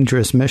a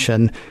dangerous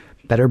mission.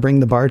 Better bring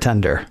the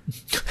bartender.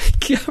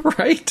 Yeah,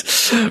 right.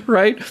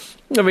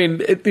 I mean,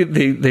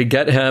 they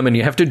get him, and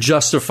you have to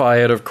justify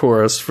it, of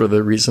course, for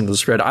the reason to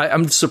spread.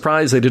 I'm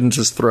surprised they didn't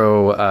just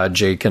throw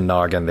Jake and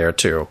Nog in there,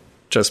 too,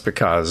 just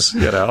because,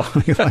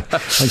 like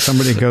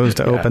somebody goes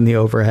to open the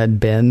overhead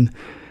bin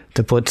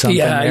to put something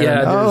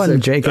there.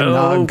 And Jake and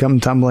Nog come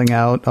tumbling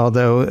out.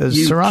 Although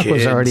Sirach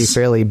was already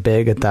fairly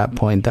big at that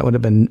point. That would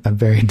have been a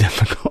very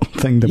difficult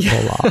thing to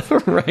pull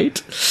off.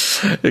 Right.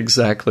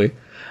 Exactly.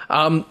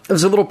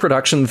 There's a little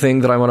production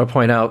thing that I want to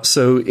point out.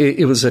 So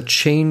it was a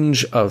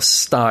change of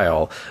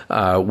style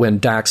when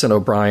Dax and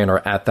O'Brien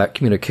are at that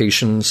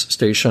communications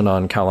station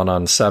on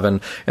Calanon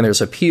 7, and there's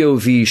a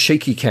POV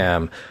shaky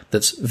cam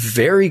that's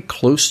very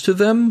close to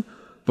them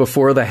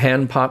before the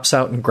hand pops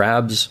out and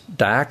grabs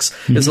Dax.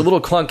 It's a little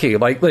clunky.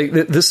 Like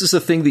this is a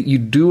thing that you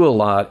do a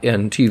lot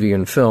in TV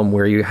and film,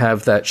 where you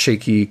have that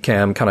shaky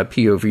cam kind of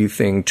POV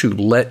thing to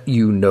let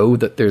you know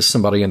that there's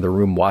somebody in the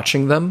room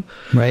watching them.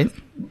 Right.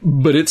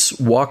 But it's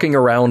walking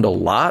around a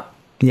lot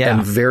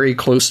and very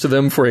close to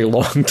them for a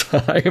long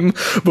time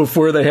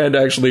before the hand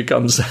actually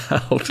comes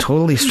out.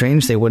 Totally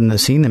strange they wouldn't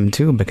have seen him,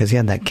 too, because he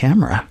had that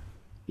camera.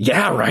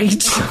 Yeah, right?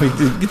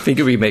 You'd think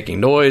it'd be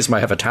making noise,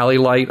 might have a tally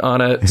light on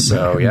it.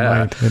 So,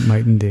 yeah. It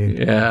might indeed.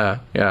 Yeah.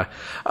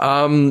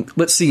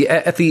 Let's see.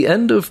 At the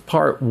end of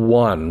part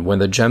 1, when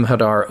the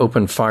Jem'Hadar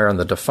open fire on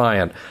the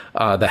Defiant,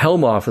 the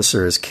Helm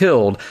officer is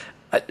killed.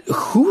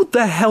 Who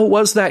the hell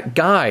was that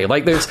guy?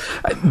 Like, there's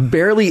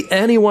barely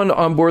anyone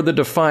on board the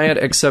Defiant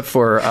except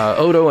for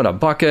Odo and a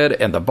bucket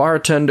and the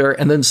bartender,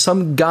 and then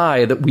some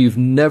guy that we've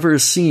never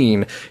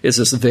seen is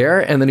just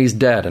there, and then he's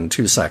dead in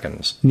 2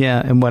 seconds.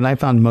 Yeah, and what I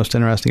found most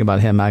interesting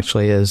about him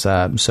actually is,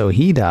 so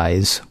he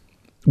dies.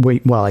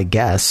 Well, I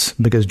guess,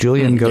 because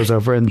Julian goes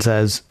over and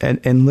says,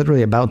 and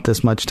literally about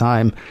this much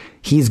time,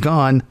 he's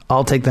gone,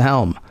 I'll take the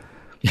helm.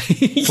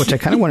 Which I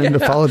kind of wanted him to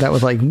follow that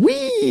with like,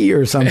 wee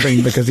or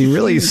something, because he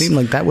really seemed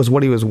like that was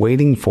what he was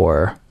waiting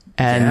for.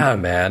 And yeah,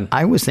 man.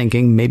 I was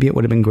thinking maybe it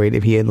would have been great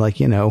if he had, like,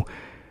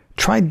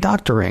 tried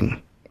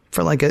doctoring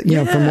for like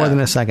for more than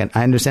a second.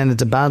 I understand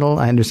it's a battle.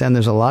 I understand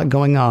there's a lot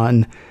going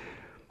on.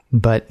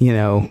 But,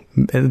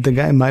 the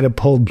guy might have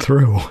pulled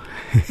through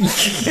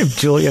if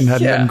Julian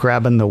hadn't been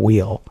grabbing the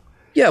wheel.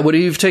 Yeah, would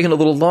he have taken a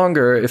little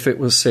longer if it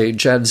was, say,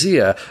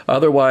 Jadzia?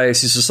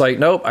 Otherwise, he's just like,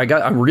 nope,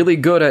 I'm really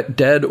good at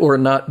dead or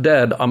not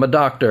dead. I'm a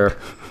doctor.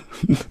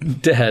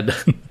 Dead.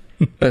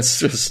 That's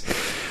just,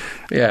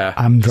 yeah.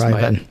 I'm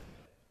driving.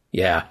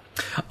 Yeah.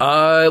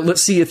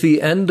 Let's see. At the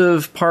end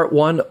of part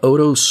 1,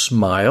 Odo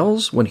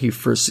smiles when he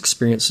first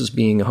experiences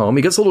being home.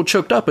 He gets a little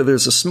choked up, but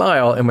there's a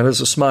smile. And when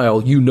there's a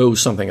smile,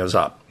 something is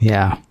up.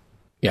 Yeah.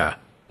 Yeah.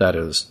 That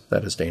is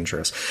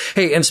dangerous.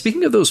 Hey, and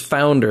speaking of those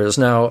founders,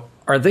 now,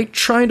 are they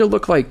trying to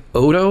look like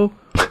Odo,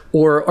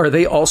 or are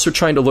they also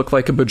trying to look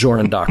like a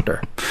Bajoran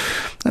doctor?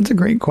 That's a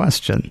great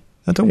question.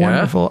 That's a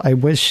wonderful. I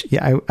wish.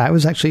 Yeah, I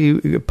was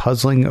actually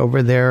puzzling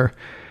over their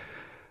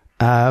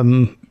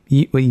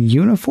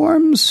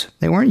uniforms.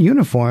 They weren't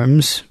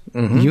uniforms.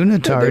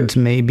 Unitards,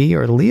 maybe,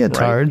 or leotards.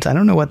 Right. I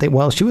don't know what they.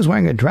 Well, she was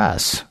wearing a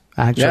dress.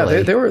 Actually,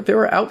 yeah, they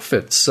were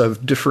outfits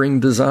of differing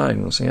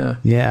designs.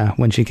 Yeah,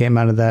 when she came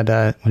out of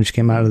that, when she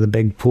came out of the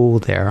big pool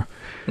there,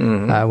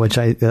 which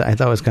I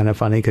thought was kind of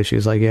funny because she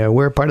was like, "Yeah,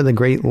 we're part of the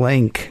Great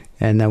Lake,"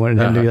 and I wanted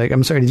him to be like,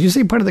 "I'm sorry, did you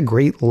say part of the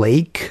Great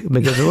Lake?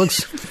 Because it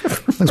looks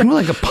more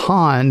like a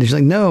pond." She's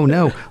like,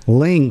 "No,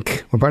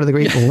 Link. We're part of the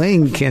Great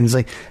Link," and it's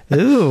like,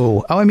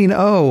 "Ooh, I mean,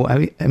 ooh."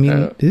 I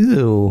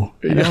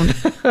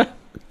don't.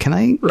 Can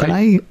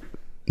I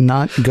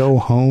not go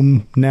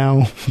home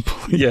now?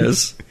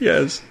 Yes.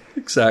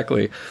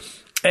 Exactly.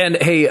 And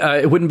hey,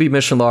 it wouldn't be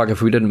Mission Log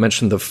if we didn't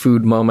mention the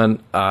food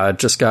moment.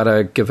 Just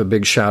gotta give a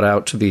big shout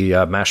out to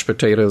the mashed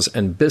potatoes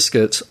and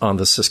biscuits on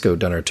the Sisko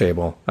dinner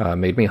table.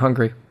 Made me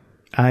hungry.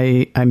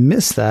 I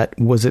missed that.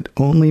 Was it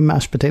only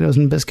mashed potatoes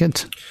and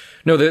biscuits?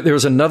 No, there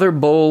was another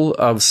bowl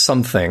of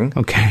something.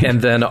 Okay.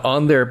 And then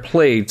on their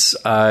plates,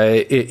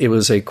 it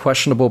was a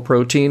questionable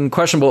protein.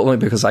 Questionable only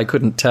because I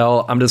couldn't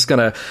tell. I'm just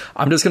gonna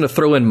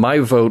throw in my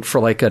vote for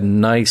like a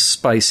nice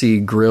spicy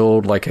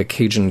grilled, like a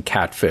Cajun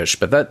catfish.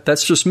 But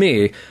that's just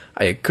me.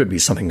 It could be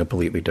something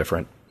completely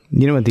different.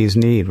 You know what these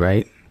need,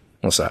 right?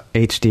 What's that?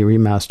 HD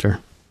remaster.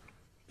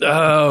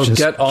 Oh,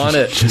 get on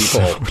it,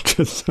 people.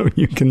 Just so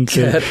you can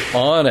see. Get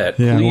on it,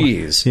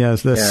 please.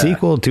 Yes, the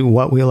sequel to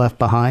What We Left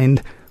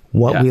Behind.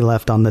 What we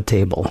left on the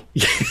table.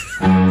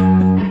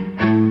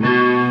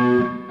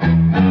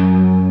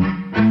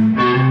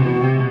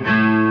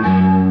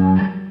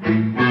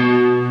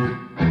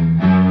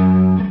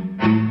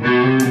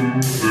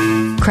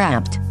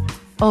 Cramped.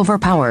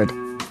 Overpowered.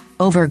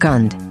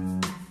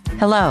 Overgunned.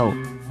 Hello.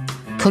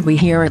 Could we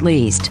hear at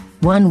least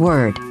one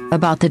word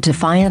about the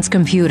Defiance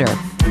computer?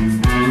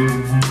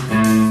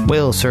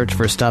 We'll search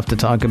for stuff to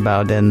talk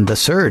about in The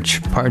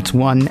Search, parts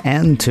 1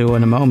 and 2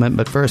 in a moment.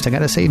 But first, I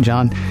gotta say,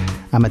 John,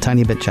 I'm a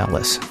tiny bit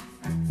jealous.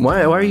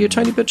 Why are you a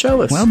tiny bit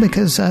jealous? Well,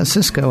 because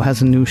Sisko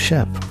has a new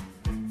ship.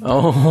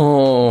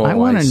 Oh, I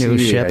want a new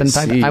ship. In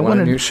fact, I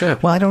want a new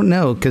ship. Well, I don't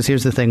know, because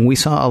here's the thing. We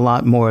saw a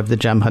lot more of the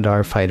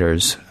Jem'Hadar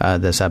fighters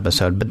this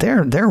episode, but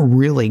they're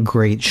really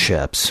great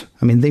ships.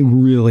 I mean, they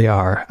really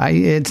are.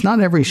 It's not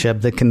every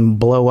ship that can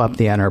blow up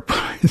the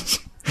Enterprise.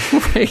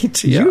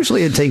 Right. Yeah.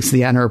 Usually it takes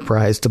the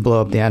Enterprise to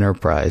blow up the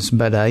Enterprise.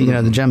 But, the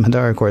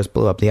Jem'Hadar, of course,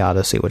 blew up the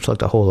Odyssey, which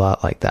looked a whole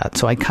lot like that.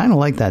 So I kind of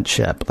like that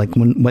ship. Like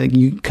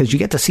because you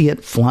get to see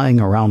it flying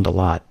around a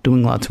lot,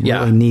 doing lots of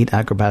really neat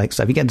acrobatic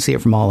stuff. You get to see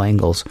it from all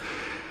angles.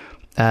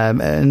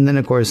 And then,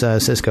 of course,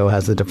 Sisko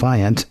has the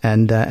Defiant.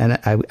 And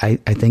I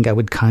think I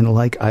would kind of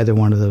like either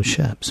one of those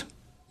ships.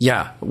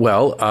 Yeah,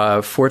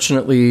 well,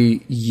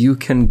 fortunately, you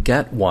can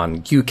get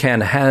one.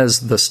 UCAN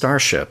has the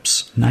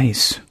starships.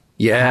 Nice.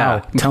 Yeah.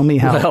 How? Tell me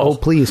how. Well,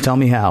 please tell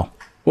me how.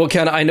 Well,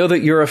 Ken, I know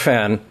that you're a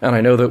fan, and I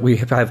know that we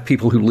have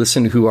people who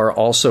listen who are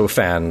also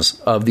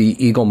fans of the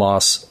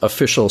Eaglemoss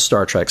official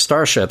Star Trek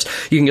starships.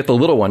 You can get the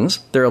little ones.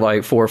 They're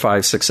like 4,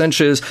 5, 6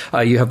 inches.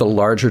 You have the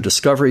larger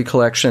Discovery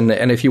collection,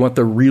 and if you want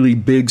the really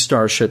big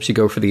starships, you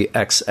go for the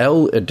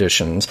XL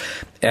editions.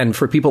 And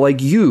for people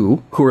like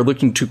you who are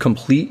looking to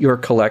complete your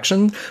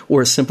collection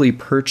or simply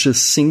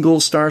purchase single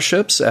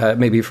starships,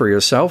 maybe for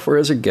yourself or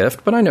as a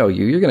gift, but I know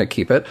you're going to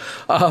keep it,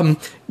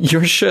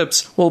 your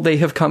ships, well, they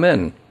have come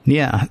in.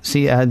 Yeah.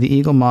 See, the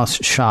Eagle Moss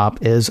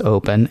shop is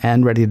open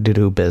and ready to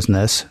do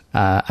business.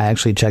 I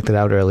actually checked it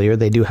out earlier.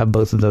 They do have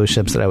both of those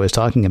ships that I was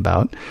talking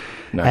about.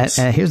 Nice.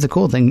 And here's the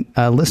cool thing.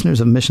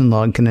 Listeners of Mission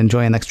Log can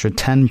enjoy an extra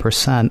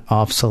 10%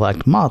 off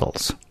select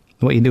models.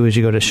 What you do is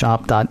you go to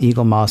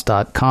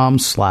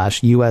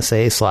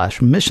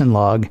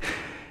shop.eaglemoss.com/USA/missionlog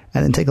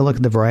and then take a look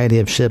at the variety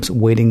of ships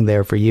waiting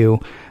there for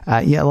you.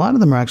 A lot of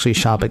them are actually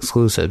shop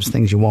exclusives,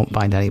 things you won't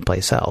find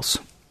anyplace else.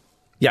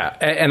 Yeah,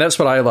 and that's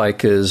what I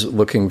like, is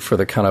looking for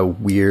the kind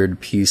of weird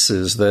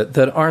pieces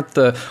that aren't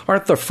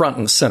the front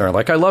and center.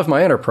 Like, I love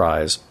my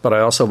Enterprise, but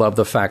I also love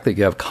the fact that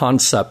you have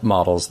concept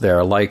models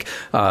there, like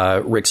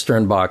Rick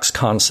Sternbach's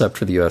concept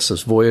for the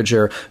USS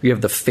Voyager. You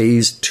have the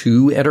Phase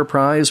 2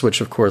 Enterprise,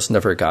 which of course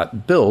never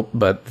got built,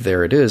 but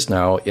there it is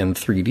now in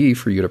 3D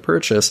for you to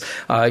purchase.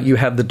 You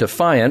have the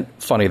Defiant.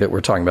 Funny that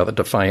we're talking about the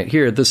Defiant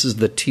here. This is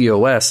the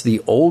TOS,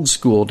 the old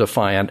school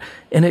Defiant,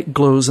 and it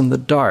glows in the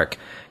dark.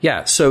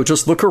 Yeah, so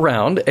just look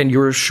around and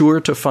you're sure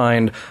to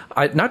find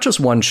not just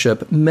one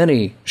ship,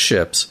 many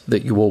ships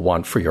that you will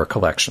want for your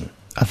collection.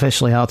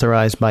 Officially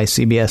authorized by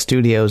CBS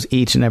Studios,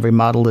 each and every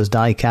model is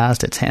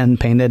die-cast, it's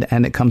hand-painted,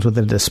 and it comes with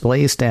a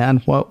display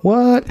stand.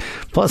 What?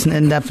 Plus an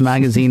in-depth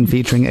magazine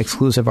featuring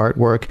exclusive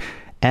artwork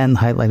and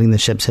highlighting the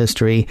ship's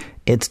history,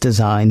 its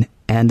design,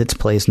 and its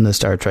place in the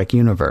Star Trek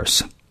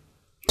universe.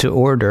 To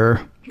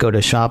order, go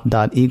to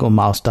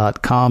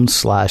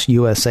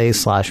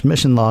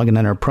shop.eaglemoss.com/USA/missionlog and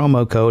enter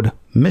promo code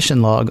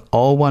MissionLog,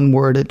 all one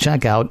word, at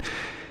checkout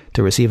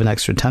to receive an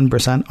extra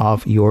 10%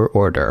 off your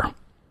order.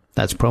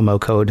 That's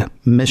promo code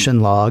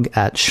MissionLog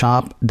at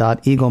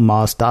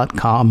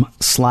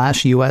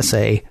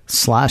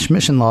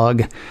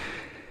shop.eaglemoss.com/USA/missionlog.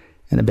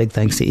 And a big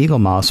thanks to Eagle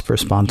Moss for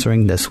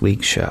sponsoring this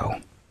week's show.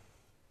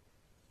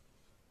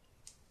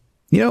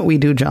 You know what we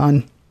do,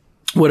 John?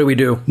 What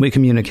do? We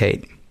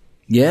communicate.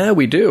 Yeah,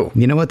 we do.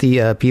 You know what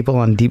the people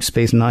on Deep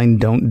Space Nine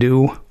don't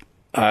do?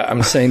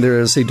 I'm saying there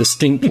is a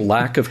distinct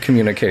lack of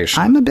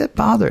communication. I'm a bit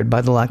bothered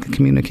by the lack of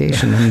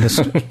communication in this,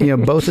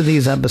 both of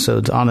these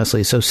episodes,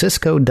 honestly. So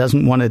Sisko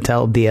doesn't want to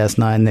tell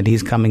DS9 that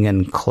he's coming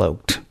in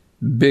cloaked.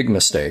 Big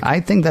mistake. I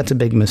think that's a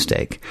big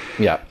mistake.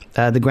 Yeah.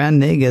 The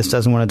Grand Nagus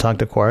doesn't want to talk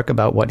to Quark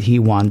about what he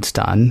wants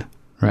done,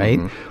 right?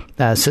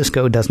 Mm-hmm.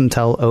 Sisko doesn't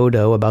tell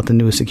Odo about the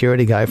new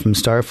security guy from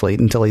Starfleet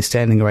until he's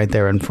standing right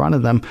there in front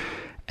of them.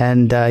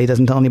 And he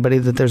doesn't tell anybody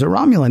that there's a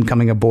Romulan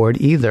coming aboard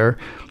either.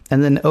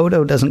 And then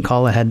Odo doesn't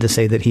call ahead to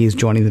say that he's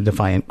joining the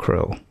Defiant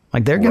crew.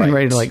 Like, they're getting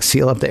ready to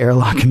seal up the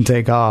airlock and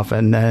take off.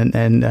 And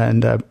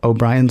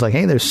O'Brien's like,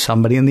 hey, there's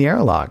somebody in the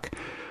airlock.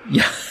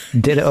 Yeah.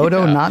 Did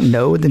Odo not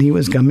know that he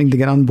was coming to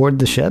get on board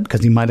the ship?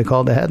 Because he might have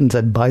called ahead and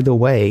said, by the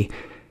way,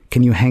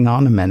 can you hang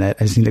on a minute?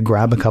 I just need to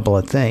grab a couple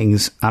of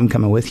things. I'm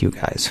coming with you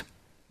guys.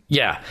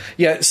 Yeah.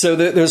 So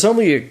there's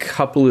only a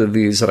couple of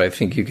these that I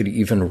think you could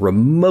even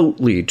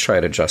remotely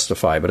try to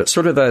justify, but it's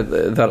sort of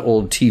that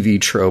old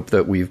TV trope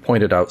that we've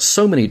pointed out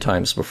so many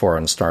times before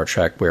on Star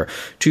Trek, where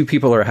two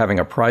people are having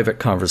a private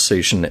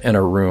conversation in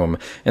a room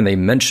and they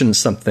mention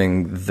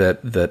something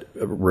that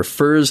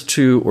refers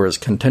to or is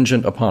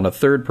contingent upon a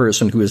third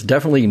person who is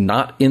definitely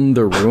not in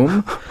the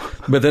room,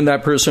 but then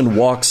that person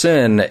walks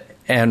in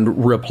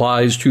and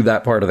replies to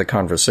that part of the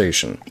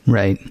conversation.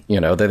 Right.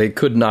 That they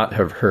could not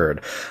have heard.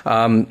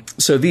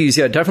 So these,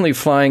 definitely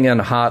flying in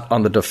hot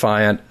on the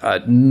Defiant,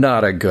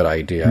 not a good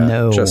idea.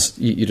 No.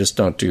 You just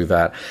don't do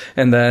that.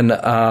 And then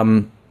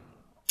I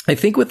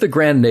think with the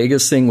Grand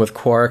Nagus thing with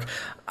Quark,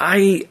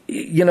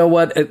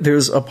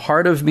 there's a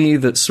part of me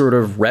that sort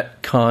of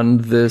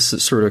retconned this.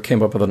 It sort of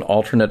came up with an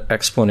alternate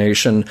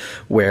explanation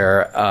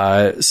where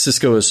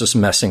Sisko is just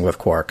messing with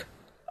Quark.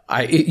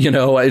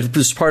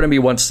 This part of me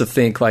wants to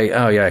think like,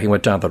 oh yeah, he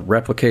went down the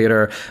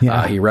replicator.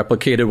 Yeah. He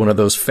replicated one of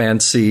those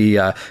fancy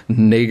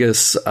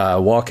Nagus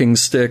walking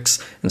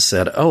sticks and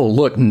said, oh,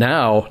 look,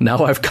 now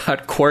I've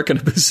got Quark in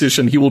a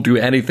position. He will do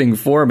anything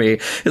for me.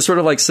 It's sort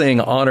of like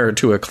saying honor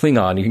to a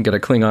Klingon. You can get a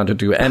Klingon to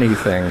do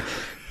anything.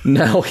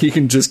 Now he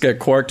can just get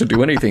Quark to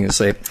do anything and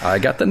say, I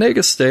got the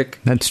Nagus stick.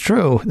 That's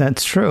true.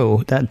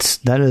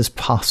 That is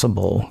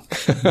possible.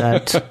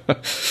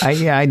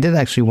 I did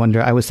actually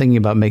wonder. I was thinking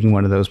about making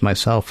one of those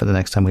myself for the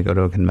next time we go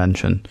to a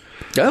convention.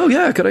 Oh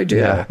yeah, good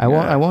idea. Yeah,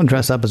 I won't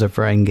dress up as a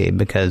Ferengi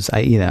because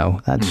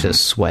that's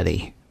just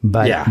sweaty.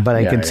 But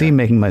I could see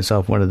making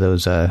myself one of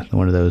those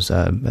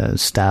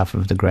staff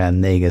of the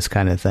Grand Nagus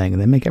kind of thing,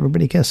 and then make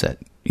everybody kiss it.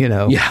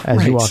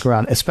 As you walk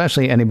around,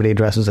 especially anybody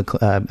dresses a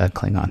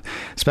Klingon,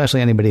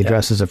 especially anybody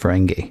dresses a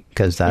Ferengi,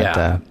 because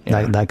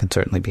that could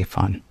certainly be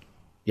fun.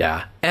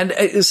 Yeah. And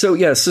so,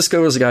 yeah,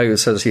 Sisko is a guy who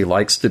says he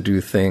likes to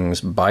do things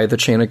by the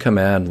chain of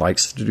command,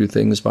 likes to do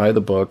things by the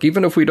book,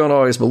 even if we don't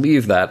always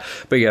believe that.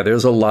 But yeah,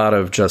 there's a lot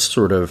of just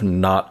sort of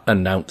not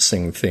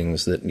announcing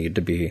things that need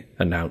to be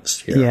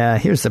announced here. Yeah,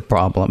 here's the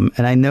problem.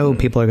 And I know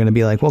people are going to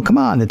be like, well, come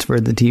on, it's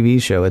for the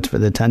TV show. It's for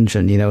the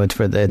tension. It's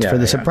for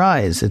the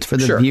surprise. It's for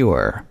the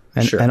viewer.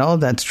 And all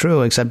of that's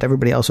true, except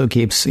everybody also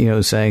keeps,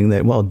 saying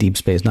that, well, Deep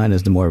Space Nine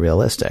is the more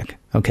realistic.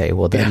 Okay,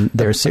 well, then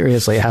there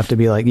seriously have to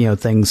be like,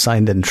 things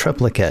signed in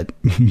triplicate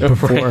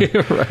before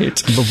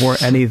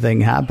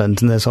anything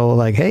happens. And this whole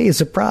like, hey,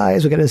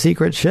 surprise, we got a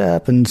secret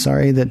ship and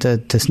sorry that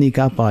to sneak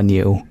up on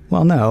you.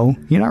 Well, no,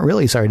 you're not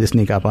really sorry to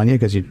sneak up on you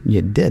because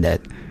you did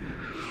it.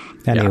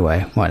 Anyway,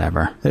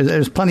 whatever.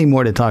 There's plenty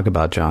more to talk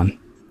about, John.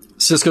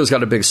 Sisko's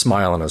got a big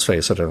smile on his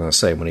face, I'm going to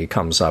say, when he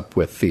comes up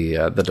with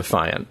the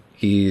Defiant.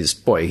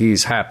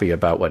 He's happy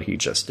about what he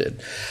just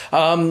did.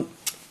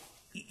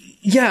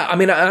 Yeah, I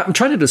mean, I'm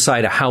trying to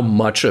decide how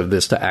much of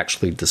this to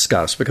actually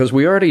discuss, because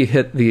we already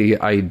hit the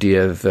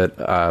idea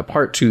that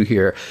part 2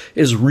 here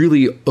is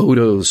really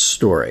Odo's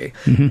story.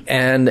 Mm-hmm.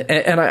 And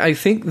I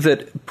think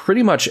that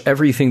pretty much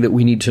everything that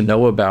we need to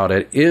know about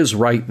it is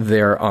right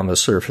there on the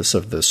surface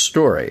of this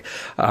story.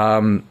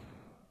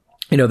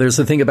 There's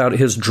the thing about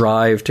his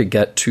drive to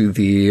get to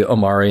the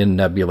Omarion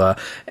Nebula,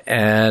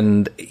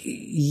 and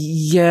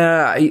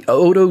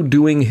Odo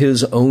doing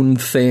his own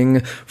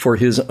thing for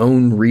his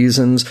own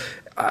reasons.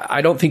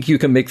 I don't think you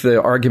can make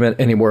the argument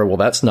anymore, well,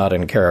 that's not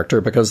in character,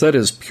 because that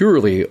is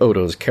purely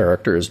Odo's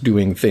character, is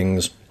doing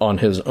things on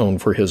his own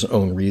for his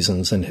own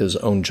reasons and his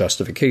own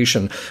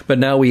justification. But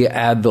now we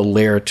add the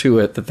layer to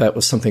it that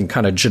was something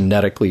kind of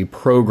genetically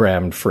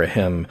programmed for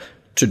him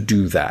to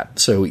do that.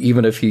 So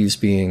even if he's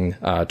being,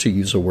 to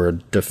use a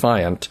word,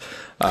 defiant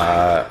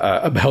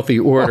about the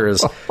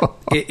orders,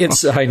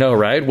 it's, I know,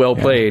 right? Well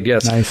played,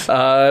 yes. Nice.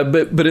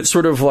 But it's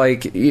sort of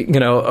like,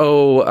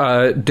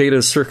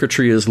 Data's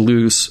circuitry is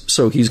loose,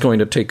 so he's going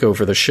to take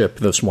over the ship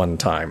this one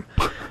time.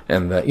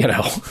 And,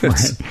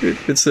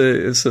 it's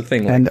a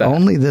thing like that. And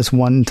only this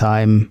one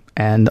time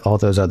and all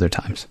those other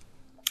times.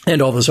 And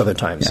all those other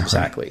times,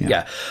 exactly. Right.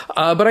 Yeah.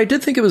 But I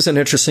did think it was an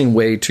interesting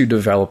way to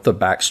develop the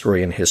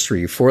backstory and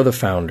history for the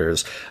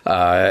founders,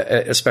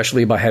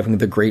 especially by having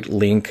the Great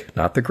Link,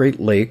 not the Great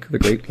Lake, the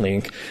Great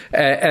Link,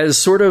 as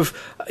sort of,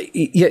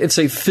 it's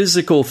a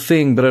physical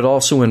thing, but it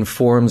also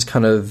informs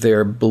kind of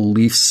their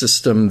belief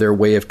system, their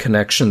way of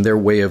connection, their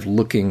way of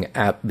looking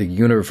at the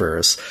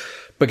universe.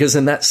 Because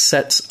then that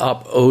sets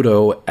up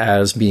Odo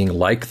as being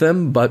like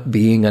them, but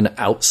being an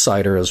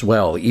outsider as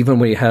well. Even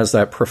when he has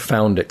that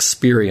profound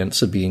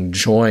experience of being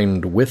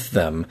joined with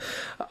them,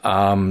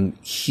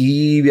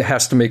 he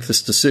has to make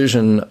this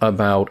decision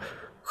about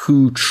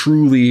who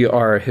truly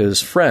are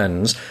his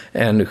friends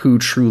and who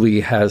truly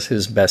has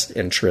his best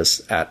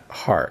interests at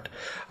heart.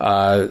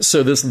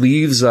 So this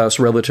leaves us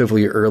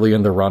relatively early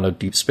in the run of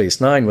Deep Space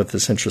Nine with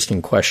this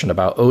interesting question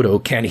about Odo.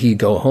 Can he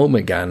go home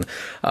again?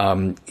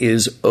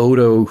 Is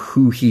Odo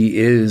who he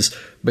is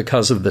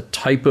because of the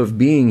type of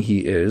being he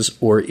is,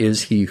 or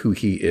is he who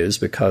he is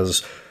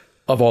because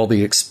of all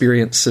the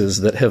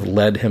experiences that have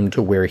led him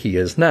to where he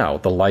is now,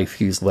 the life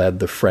he's led,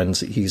 the friends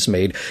that he's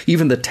made,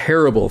 even the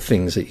terrible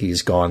things that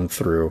he's gone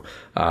through,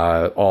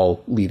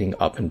 all leading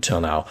up until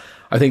now.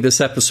 I think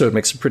this episode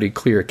makes a pretty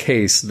clear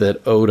case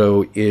that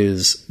Odo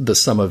is the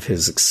sum of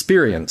his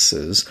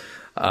experiences,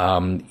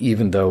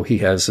 even though he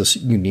has this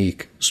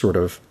unique sort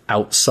of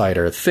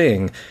outsider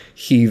thing.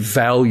 He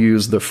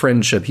values the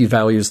friendship, he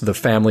values the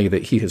family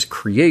that he has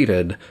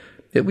created,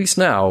 at least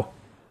now,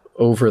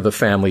 over the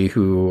family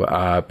who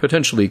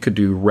potentially could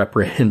do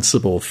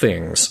reprehensible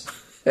things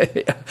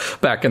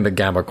back in the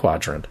Gamma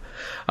Quadrant.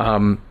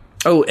 And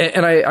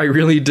I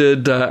really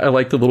did, I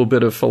liked the little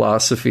bit of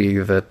philosophy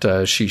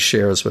that she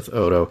shares with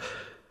Odo.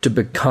 To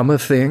become a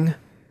thing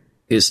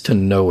is to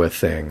know a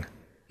thing.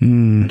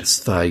 Mm.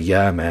 It's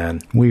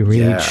man. We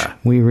reach. Yeah.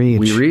 We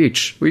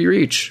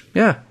reach.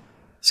 Yeah.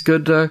 It's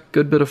a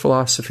good bit of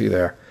philosophy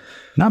there.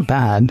 Not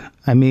bad.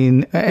 I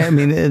mean,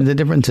 the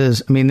difference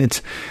is,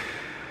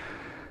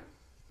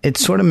 it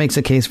sort of makes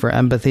a case for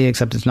empathy,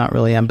 except it's not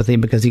really empathy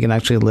because he can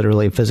actually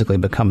literally physically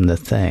become the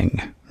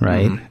thing,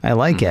 right? Mm-hmm. I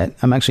like it.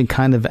 I'm actually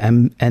kind of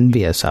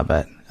envious of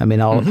it.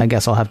 I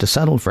guess I'll have to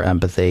settle for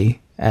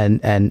empathy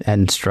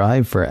and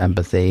strive for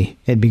empathy.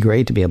 It'd be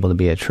great to be able to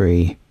be a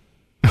tree.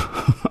 Or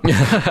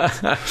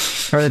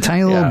the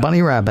tiny little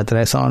bunny rabbit that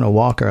I saw on a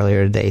walk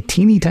earlier today.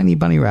 Teeny tiny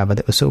bunny rabbit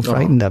that was so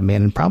frightened of me.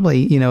 And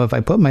probably, if I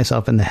put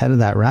myself in the head of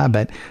that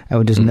rabbit, I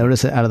would just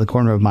notice it out of the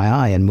corner of my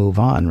eye and move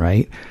on,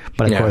 right?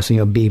 But of course,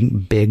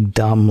 being big,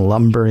 dumb,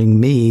 lumbering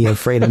me,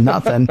 afraid of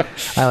nothing,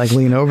 I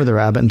lean over the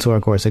rabbit, and so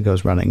of course it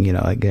goes running,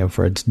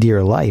 for its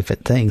dear life, it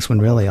thinks, when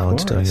really all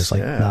it's doing is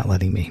not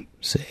letting me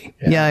see.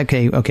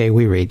 Okay,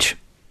 we reach.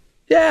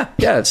 Yeah,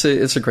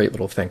 it's a great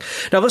little thing.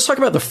 Now let's talk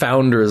about the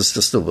founders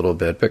just a little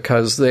bit,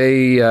 because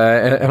they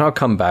and I'll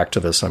come back to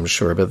this, I'm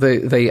sure, but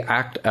they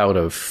act out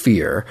of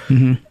fear,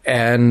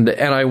 and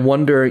I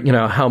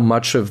wonder, how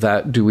much of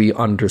that do we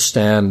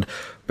understand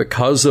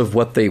because of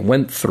what they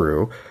went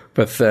through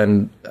But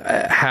then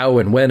how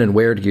and when and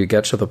where do you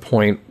get to the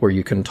point where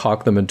you can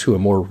talk them into a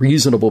more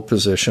reasonable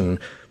position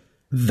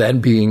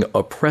than being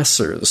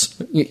oppressors?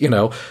 You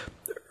know,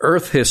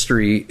 Earth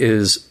history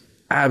is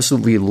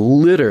absolutely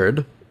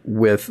littered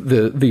with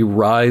the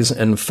rise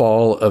and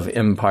fall of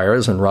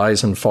empires and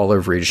rise and fall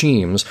of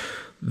regimes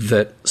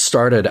that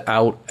started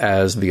out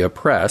as the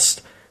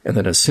oppressed, and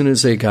then as soon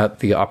as they got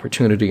the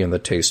opportunity and the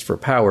taste for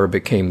power,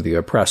 became the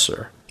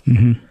oppressor.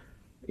 Mm-hmm.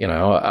 You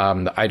know,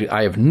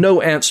 I have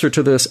no answer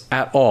to this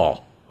at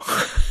all,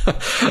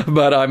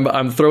 but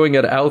I'm throwing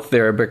it out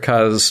there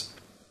because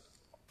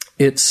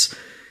it's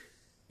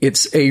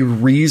a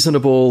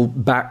reasonable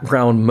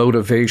background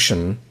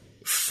motivation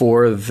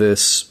for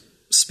this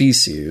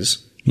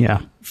species.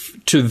 Yeah.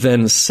 To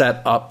then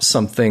set up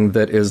something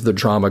that is the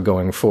drama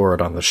going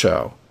forward on the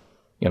show.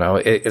 You know,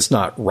 it's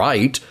not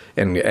right,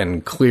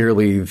 and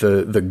clearly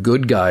the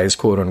good guys,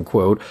 quote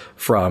unquote,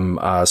 from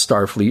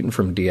Starfleet and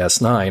from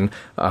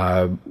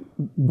DS9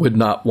 would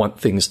not want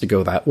things to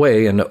go that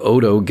way, and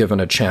Odo, given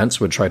a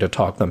chance, would try to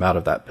talk them out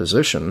of that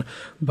position.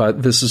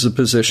 But this is a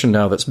position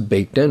now that's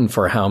baked in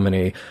for how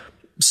many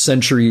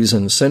centuries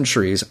and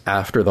centuries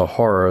after the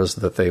horrors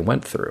that they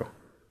went through.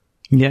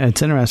 Yeah,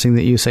 it's interesting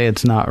that you say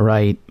it's not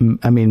right.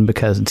 I mean,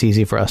 because it's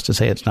easy for us to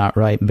say it's not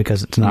right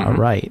because it's not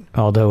right.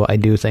 Although I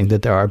do think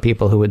that there are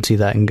people who would see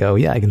that and go,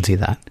 yeah, I can see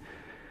that.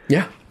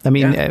 Yeah. I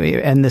mean,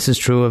 and this is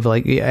true of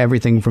like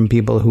everything from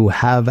people who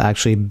have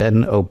actually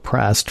been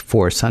oppressed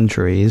for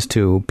centuries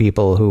to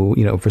people who,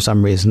 you know, for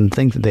some reason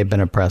think that they've been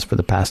oppressed for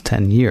the past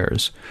 10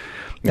 years.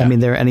 Yeah. I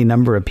mean, there are any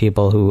number of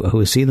people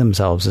who see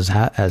themselves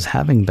as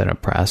having been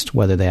oppressed,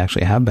 whether they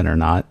actually have been or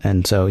not.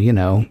 And so, you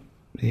know,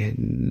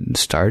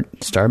 start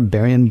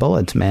burying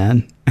bullets,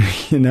 man.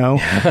 You know,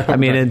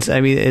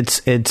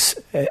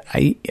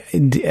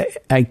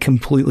 I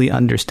completely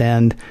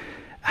understand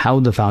how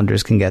the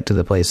founders can get to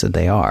the place that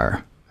they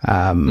are.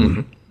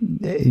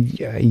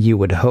 You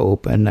would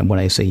hope, and when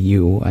I say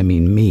you, I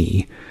mean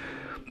me.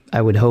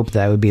 I would hope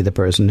that I would be the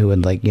person who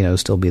would, like, you know,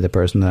 still be the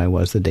person that I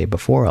was the day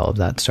before all of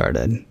that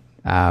started.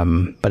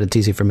 But it's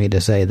easy for me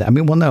to say that. I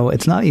mean, well, no,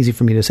 it's not easy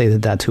for me to say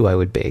that that's who I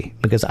would be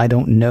because I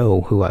don't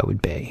know who I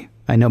would be.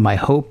 I know my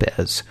hope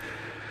is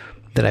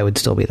that I would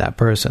still be that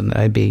person, that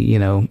I'd be, you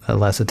know,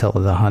 less Attila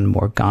the Hun,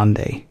 more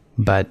Gandhi.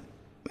 But,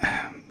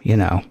 you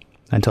know,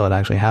 until it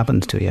actually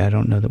happens to you, I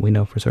don't know that we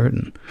know for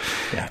certain.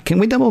 Yeah. Can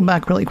we double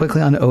back really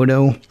quickly on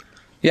Odo?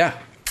 Yeah.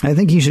 I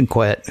think he should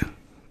quit.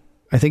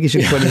 I think he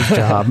should quit his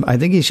job. I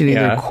think he should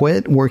either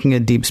quit working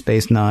at Deep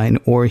Space Nine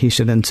or he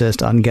should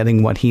insist on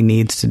getting what he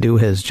needs to do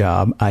his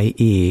job,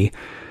 i.e.,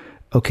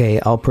 okay,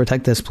 I'll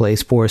protect this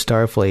place for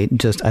Starfleet,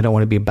 just I don't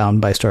want to be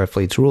bound by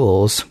Starfleet's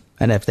rules.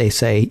 And if they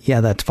say, yeah,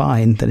 that's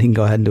fine, then he can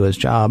go ahead and do his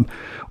job.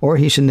 Or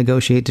he should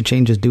negotiate to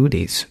change his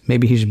duties.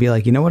 Maybe he should be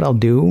like, you know what I'll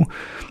do?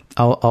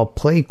 I'll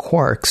play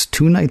Quarks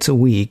 2 nights a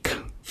week.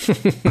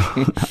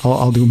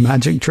 I'll do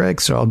magic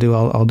tricks, or I'll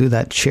do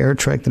that chair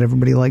trick that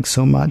everybody likes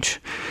so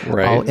much.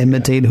 Right. I'll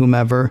imitate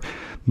whomever.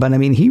 But I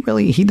mean, he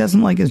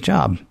doesn't like his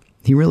job.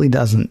 He really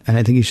doesn't. And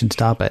I think he should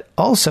stop it.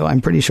 Also, I'm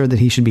pretty sure that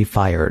he should be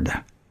fired.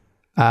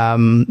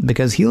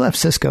 Because he left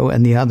Sisko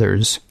and the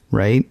others,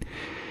 right?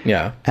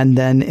 Yeah. And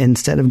then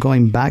instead of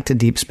going back to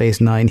Deep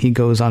Space Nine, he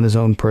goes on his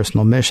own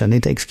personal mission.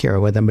 He takes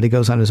Kira with him, but he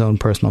goes on his own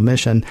personal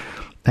mission.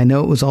 I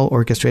know it was all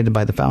orchestrated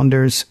by the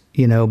founders,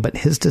 you know, but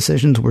his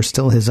decisions were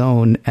still his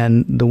own.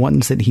 And the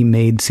ones that he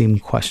made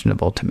seemed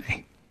questionable to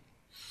me.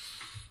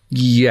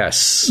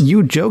 Yes.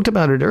 You joked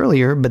about it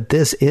earlier, but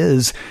this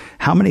is,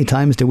 how many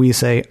times do we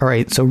say, all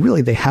right, so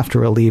really they have to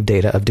relieve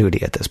Data of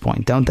duty at this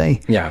point, don't they?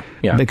 Yeah,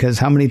 yeah. Because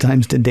how many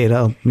times did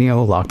Data, you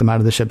know, lock them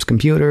out of the ship's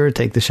computer,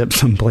 take the ship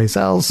someplace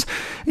else?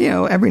 You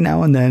know, every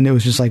now and then it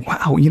was just like,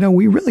 wow, you know,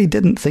 we really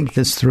didn't think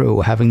this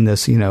through, having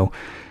this, you know,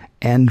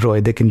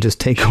 android that can just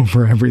take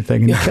over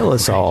everything and kill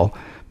us all.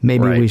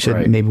 Maybe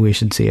we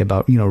should see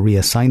about, you know,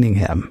 reassigning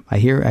him. I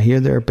hear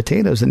there are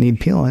potatoes that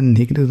need peeling, and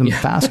he can do them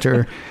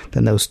faster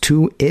than those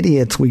 2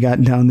 idiots we got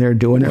down there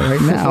doing it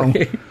right now.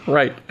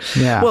 Right.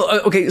 Yeah.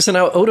 Well, okay, so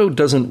now Odo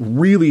doesn't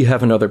really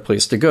have another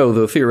place to go,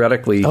 though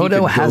theoretically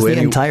Odo has the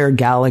entire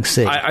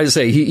galaxy. I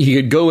say he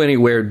could go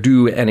anywhere,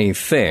 do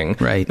anything.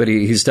 Right. But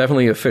he's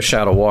definitely a fish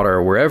out of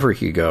water wherever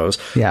he goes.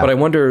 Yeah. But I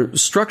wonder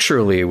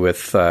structurally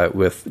with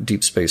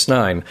Deep Space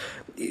Nine,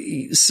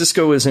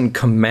 Sisko is in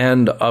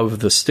command of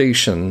the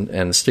station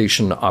and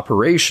station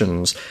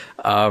operations.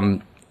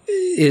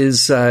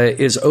 Is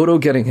Odo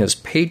getting his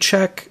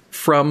paycheck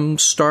from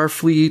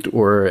Starfleet,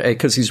 or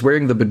because he's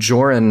wearing the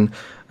Bajoran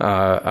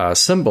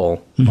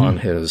symbol on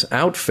his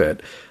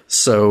outfit?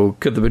 So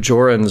could the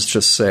Bajorans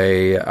just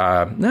say,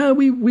 "No,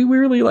 we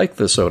really like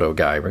this Odo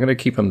guy. We're going to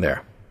keep him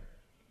there"?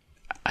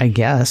 I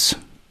guess,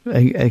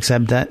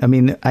 except that I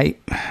mean I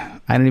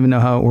don't even know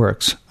how it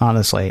works,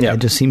 honestly. Yeah.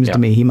 It just seems to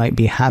me he might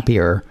be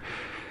happier.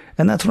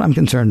 And that's what I'm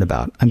concerned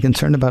about. I'm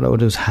concerned about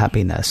Odo's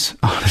happiness,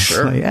 honestly.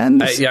 Sure.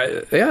 And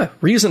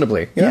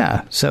reasonably.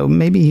 Yeah. So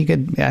maybe he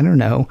could, I don't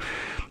know.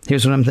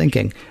 Here's what I'm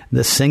thinking.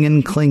 The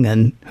singing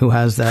Klingon who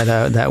has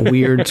that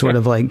weird sort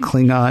of like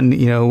Klingon,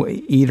 you know,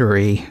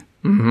 eatery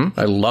Mm-hmm.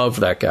 I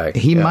love that guy.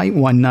 He might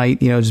one night,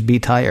 just be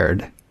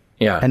tired.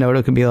 Yeah. And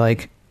Odo could be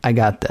like, I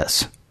got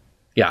this.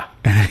 Yeah.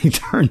 And he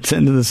turns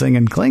into the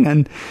singing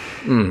Klingon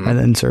and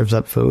then serves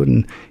up food,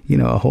 and,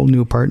 a whole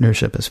new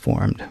partnership is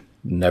formed.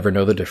 Never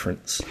know the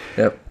difference.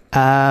 Yep.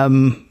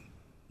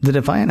 The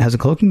Defiant has a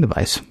cloaking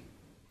device.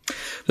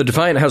 The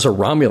Defiant has a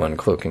Romulan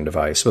cloaking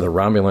device with a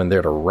Romulan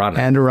there to run it.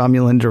 And a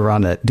Romulan to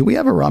run it. Do we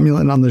have a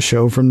Romulan on the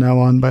show from now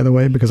on, by the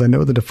way? Because I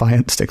know the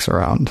Defiant sticks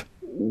around.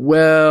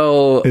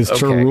 Well, is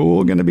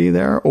Torul going to be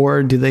there?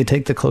 Or do they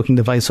take the cloaking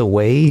device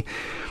away?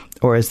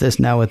 Or is this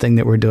now a thing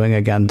that we're doing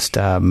against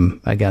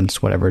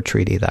whatever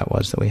treaty that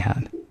was that we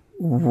had?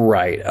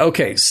 Right.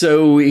 Okay.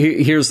 So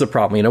here's the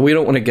problem. We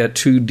don't want to get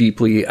too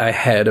deeply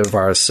ahead of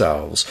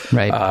ourselves.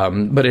 Right.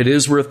 But it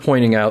is worth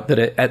pointing out that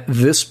at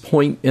this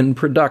point in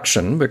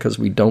production, because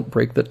we don't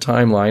break the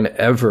timeline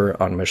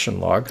ever on Mission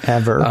Log.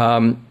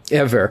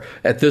 Ever.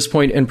 At this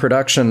point in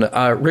production,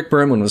 Rick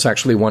Berman was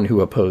actually one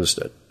who opposed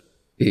it.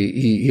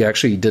 He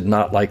actually did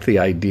not like the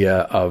idea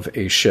of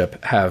a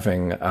ship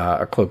having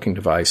a cloaking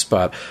device,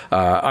 but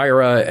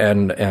Ira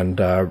and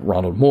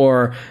Ronald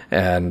Moore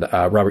and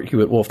Robert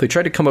Hewitt Wolf, they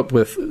tried to come up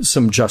with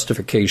some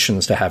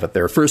justifications to have it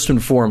there. First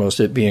and foremost,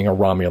 it being a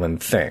Romulan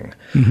thing,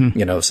 so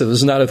this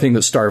is not a thing that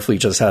Starfleet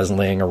just has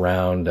laying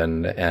around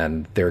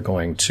and they're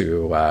going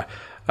to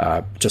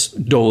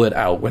just dole it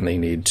out when they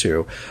need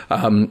to.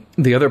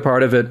 The other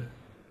part of it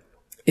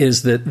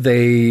is that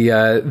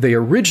they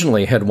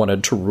originally had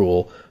wanted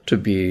Torul to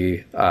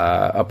be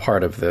a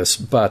part of this,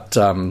 but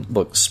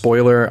look,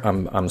 spoiler,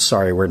 I'm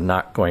sorry, we're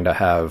not going to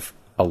have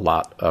a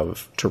lot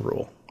of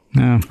Torul.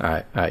 No.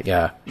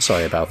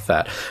 Sorry about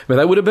that. I mean,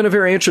 that would have been a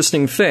very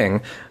interesting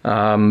thing,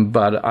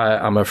 but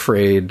I'm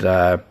afraid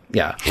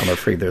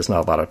there's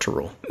not a lot of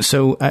Torul.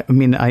 So,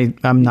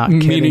 I'm not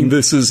kidding. Meaning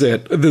this is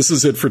it. This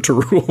is it for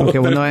Torul. Okay,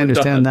 well, no, I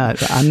understand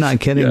that. I'm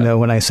not kidding, though,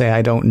 when I say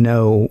I don't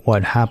know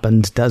what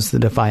happens. Does the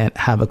Defiant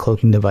have a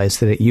cloaking device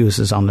that it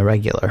uses on the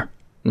regular?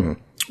 Mm.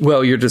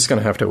 Well, you're just going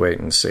to have to wait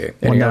and see.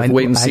 And you have to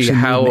wait and see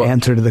how... the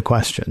answer to the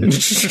question.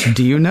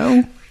 Do you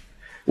know?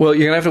 Well,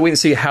 you're going to have to wait and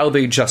see how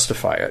they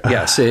justify it.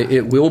 Yes,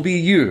 it will be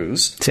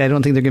used. See, I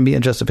don't think there can be a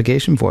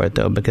justification for it,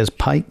 though, because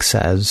Pike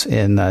says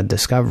in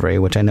Discovery,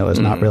 which I know is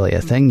not really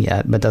a thing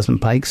yet, but doesn't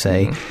Pike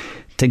say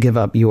to give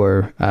up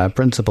your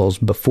principles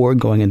before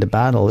going into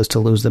battle is to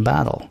lose the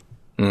battle?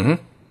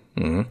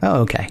 Mm-hmm. Mm-hmm.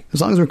 Oh, okay. As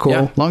long as we're cool.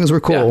 As long as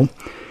we're cool.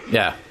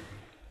 Yeah.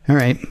 All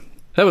right.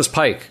 That was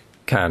Pike.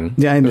 Ken.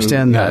 Yeah, I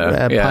understand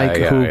that.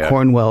 Pike, who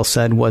Cornwell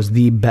said was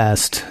the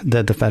best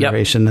that the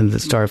Federation and the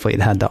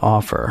Starfleet had to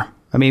offer.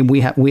 I mean,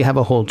 we have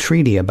a whole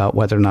treaty about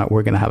whether or not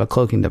we're going to have a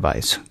cloaking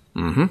device.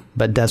 Mm-hmm.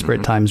 But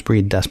desperate times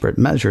breed desperate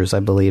measures,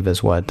 I believe,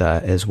 is what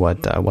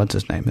what's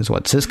his name? Is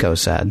what Sisko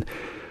said.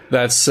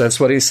 That's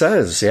what he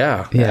says.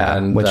 Yeah. Yeah.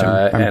 And, which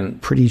I'm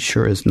pretty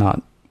sure is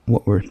not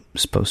what we're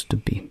supposed to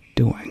be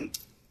doing.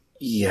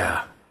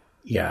 Yeah.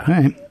 Yeah. All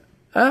right.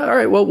 All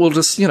right. Well, we'll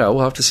just, we'll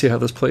have to see how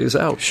this plays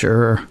out.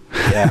 Sure.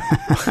 Yeah.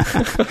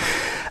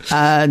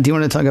 Do you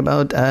want to talk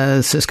about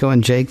Sisko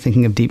and Jake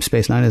thinking of Deep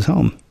Space Nine as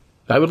home?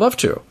 I would love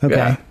to. Okay.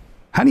 Yeah.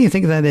 How do you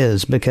think that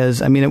is?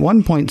 Because, at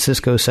one point,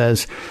 Sisko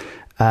says,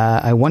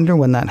 I wonder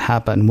when that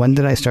happened. When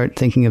did I start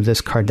thinking of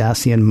this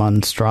Cardassian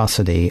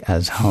monstrosity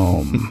as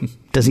home?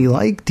 Does he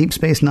like Deep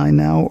Space Nine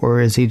now, or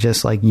is he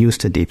just,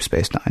 used to Deep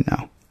Space Nine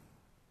now?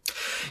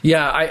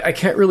 Yeah, I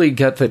can't really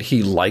get that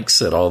he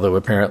likes it, although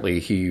apparently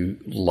he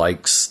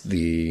likes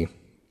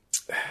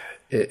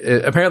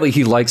apparently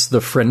he likes the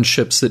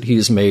friendships that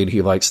he's made.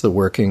 He likes the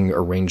working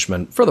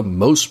arrangement for the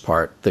most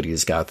part that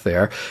he's got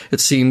there. It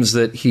seems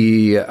that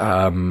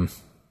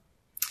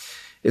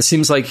it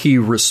seems like he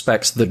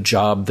respects the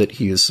job that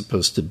he is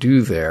supposed to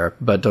do there,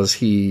 but does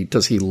he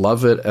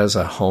love it as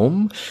a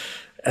home?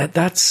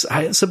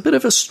 It's a bit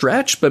of a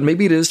stretch, but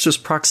maybe it is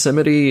just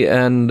proximity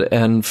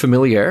and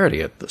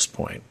familiarity at this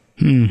point.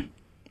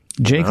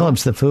 Jake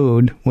loves the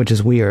food, which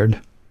is weird.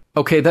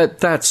 Okay,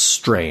 that's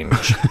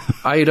strange.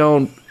 I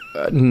don't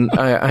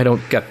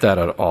get that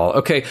at all.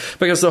 Okay,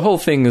 because the whole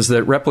thing is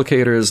that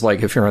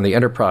replicators, if you're on the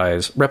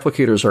Enterprise,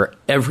 replicators are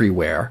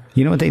everywhere.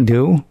 You know what they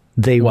do?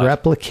 They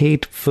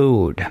replicate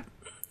food.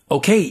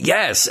 Okay,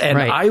 yes, and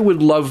right. I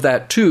would love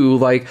that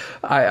too.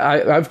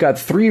 I've got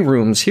 3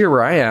 rooms here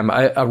where I am.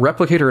 A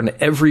replicator in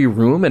every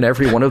room, and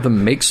every one of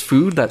them makes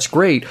food. That's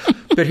great.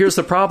 But here's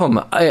the problem.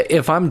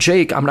 If I'm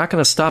Jake, I'm not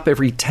going to stop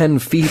every 10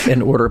 feet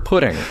and order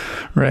pudding.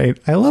 Right.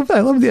 I love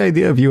the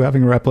idea of you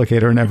having a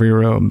replicator in every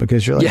room,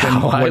 because you're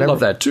I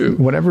love that too.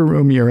 Whatever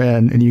room you're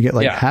in, and you get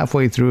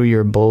halfway through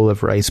your bowl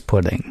of rice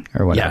pudding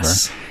or whatever.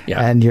 Yes.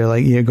 Yeah. And you're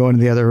you go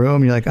into the other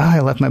room, you're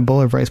I left my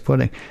bowl of rice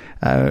pudding.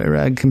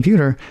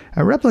 Computer,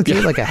 I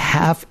replicate a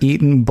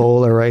half-eaten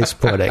bowl of rice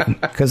pudding,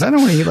 because I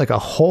don't want to eat a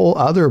whole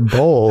other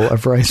bowl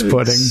of rice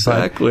pudding.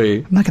 Exactly.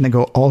 But I'm not going to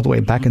go all the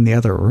way back in the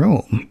other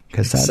room,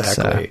 because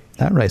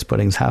that rice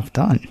pudding's half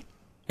done.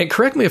 And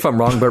correct me if I'm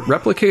wrong, but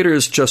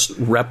replicators just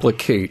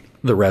replicate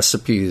the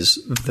recipes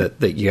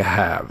that you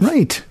have.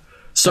 Right.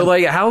 So,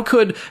 like, how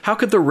could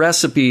the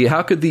recipe,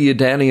 how could the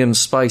Yidanian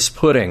spice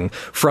pudding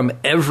from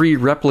every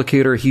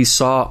replicator he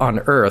saw on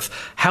Earth,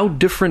 how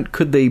different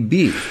could they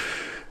be?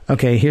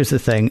 Okay, here's the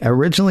thing.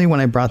 Originally, when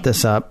I brought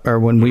this up, or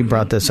when we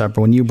brought this up,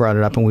 or when you brought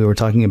it up and we were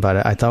talking about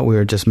it, I thought we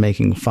were just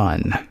making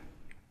fun.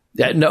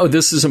 Yeah, no,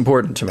 this is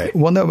important to me.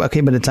 Well, no, okay,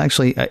 but it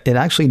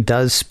actually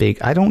does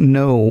speak. I don't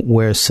know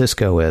where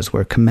Sisko is,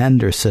 where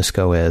Commander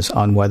Sisko is,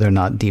 on whether or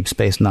not Deep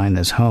Space Nine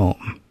is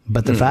home.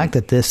 But the fact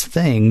that this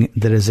thing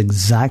that is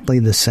exactly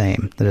the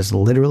same, that is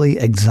literally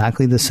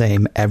exactly the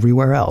same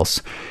everywhere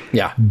else,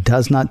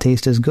 does not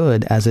taste as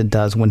good as it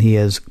does when he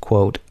is,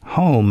 quote,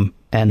 home,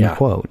 end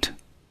quote.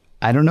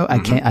 I don't know.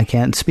 I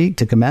can't speak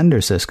to Commander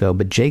Sisko,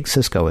 but Jake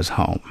Sisko is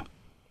home.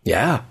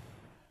 Yeah.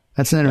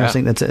 That's an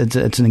interesting.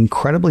 It's an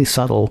incredibly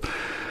subtle.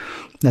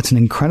 That's an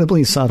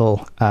incredibly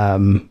subtle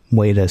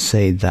way to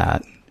say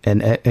that,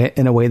 and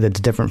in a way that's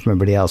different from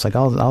everybody else. Like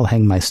I'll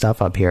hang my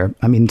stuff up here.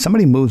 I mean,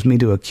 somebody moves me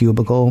to a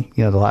cubicle.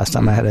 You know, the last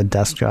time I had a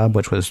desk job,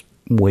 which was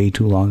way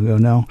too long ago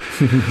now.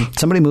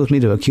 Somebody moves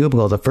me to a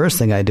cubicle. The first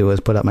thing I do is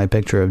put up my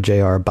picture of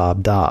J.R.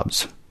 Bob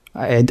Dobbs.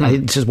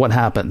 It's just what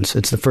happens.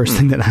 It's the first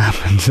thing that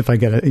happens if I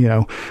get it. You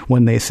know,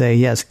 when they say,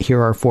 yes,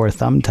 here are 4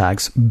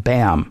 thumbtacks,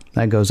 bam,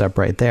 that goes up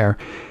right there.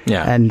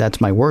 Yeah. And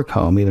that's my work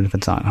home, even if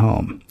it's not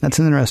home. That's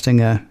an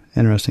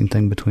interesting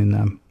thing between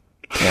them.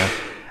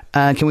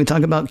 Yeah. Can we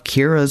talk about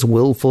Kira's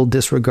willful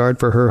disregard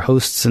for her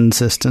host's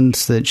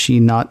insistence that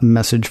she not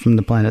message from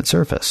the planet's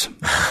surface?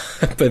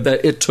 But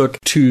that it took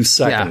 2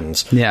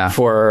 seconds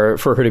for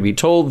her to be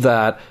told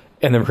that.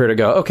 And then for her to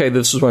go, okay,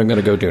 this is what I'm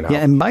going to go do now. Yeah,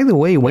 and by the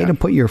way, way to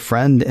put your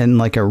friend in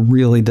like a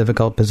really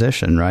difficult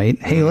position, right?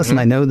 Hey, listen,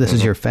 I know this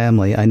is your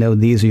family. I know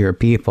these are your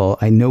people.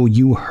 I know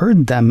you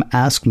heard them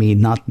ask me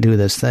not to do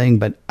this thing,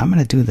 but I'm going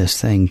to do this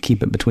thing.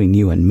 Keep it between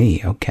you and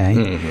me,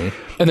 okay?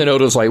 And then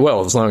Odo's like,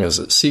 well, as long as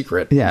it's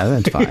secret. Yeah,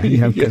 that's fine. You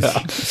know,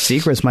 because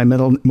secret's my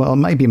middle. Well, it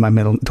might be my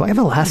middle. Do I have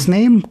a last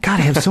name? God,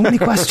 I have so many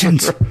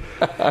questions.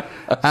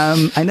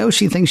 I know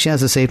she thinks she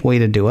has a safe way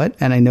to do it,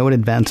 and I know it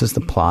advances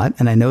the plot,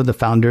 and I know the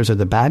founders are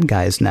the bad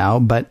guys now,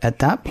 but at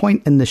that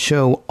point in the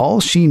show, all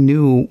she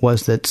knew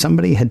was that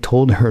somebody had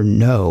told her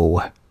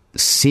no,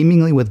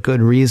 seemingly with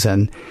good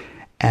reason,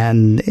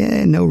 and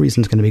no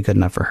reason's going to be good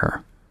enough for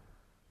her.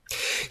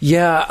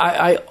 Yeah,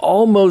 I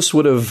almost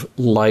would have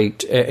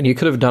liked, and you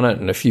could have done it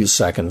in a few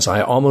seconds,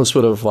 I almost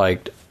would have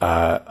liked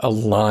a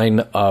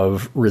line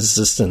of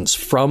resistance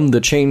from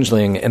the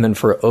changeling, and then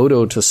for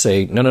Odo to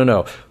say,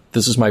 no,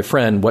 this is my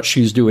friend, what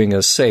she's doing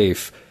is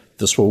safe,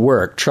 this will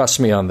work, trust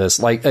me on this,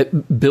 like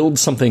build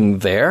something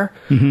there,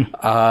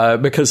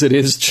 because it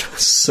is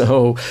just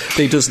so,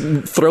 they just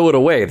throw it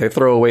away. They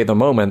throw away the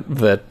moment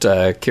that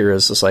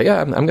Kira's just like,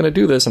 yeah, I'm going to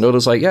do this, and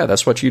Odo's like, yeah,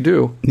 that's what you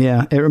do.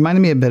 Yeah, it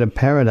reminded me a bit of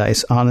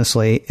Paradise,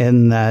 honestly,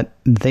 in that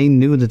they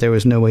knew that there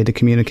was no way to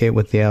communicate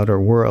with the outer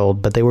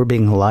world, but they were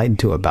being lied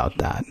to about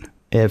that.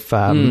 If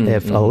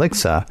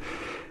Elixis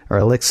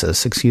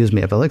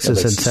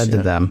had said to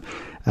them,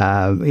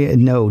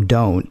 no,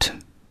 don't,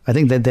 I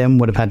think that them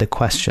would have had to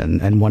question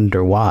and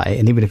wonder why.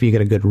 And even if you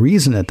get a good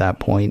reason at that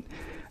point,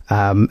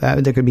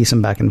 there could be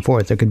some back and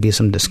forth. There could be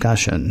some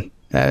discussion.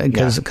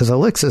 Because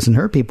Elixis and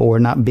her people were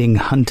not being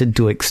hunted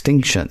to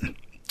extinction,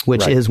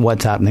 which is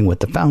what's happening with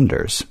the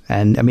founders.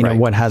 And I mean,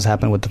 what has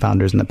happened with the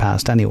founders in the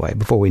past anyway,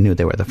 before we knew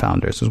they were the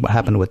founders, was what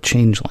happened with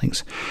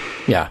changelings.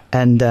 Yeah.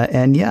 And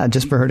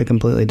just for her to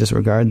completely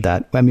disregard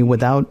that, I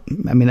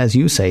mean, as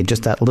you say,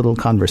 just that little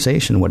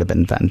conversation would have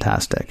been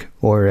fantastic.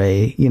 Or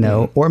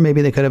or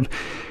maybe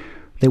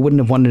they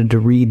wouldn't have wanted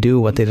to redo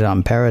what they did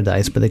on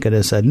Paradise, but they could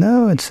have said,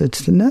 no, it's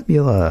the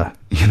nebula.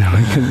 You know,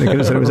 they could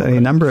have said it was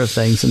any number of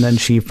things. And then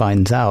she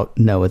finds out,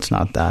 no, it's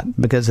not that.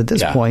 Because at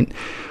this point,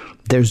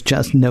 there's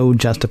just no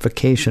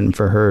justification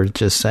for her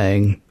just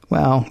saying,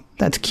 well,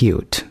 that's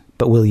cute,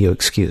 but will you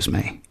excuse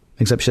me?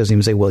 Except she doesn't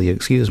even say, will you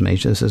excuse me?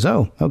 She just says,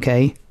 oh,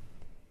 okay.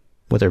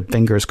 With her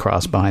fingers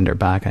crossed behind her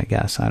back, I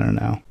guess. I don't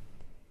know.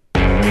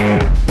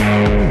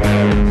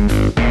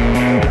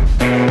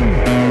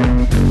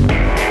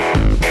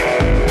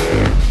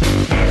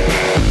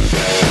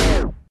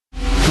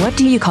 What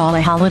do you call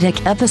a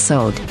holodeck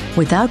episode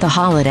without the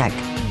holodeck?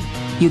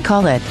 You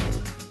call it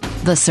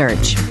The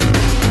Search.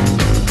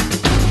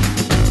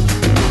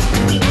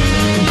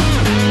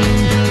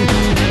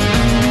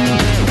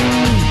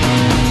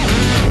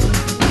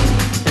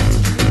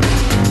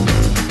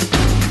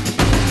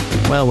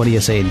 Well, what do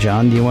you say,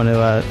 John? Do you want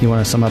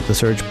to sum up The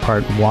Search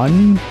Part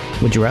 1?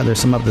 Would you rather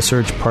sum up The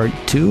Search Part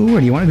 2? Or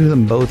do you want to do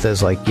them both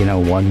as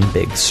one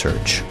big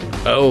search?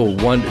 Oh,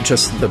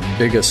 just the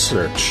biggest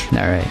search. All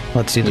right,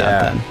 let's do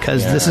that then.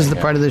 Because this is the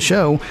part of the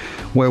show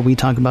where we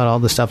talk about all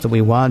the stuff that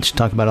we watched,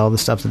 talk about all the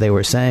stuff that they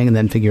were saying, and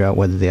then figure out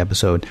whether the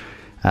episode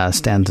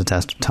stands the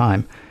test of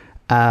time.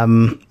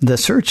 The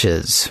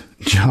searches,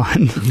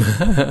 John.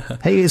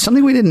 Hey,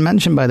 something we didn't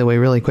mention, by the way,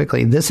 really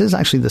quickly. This is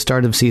actually the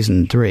start of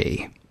Season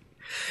 3.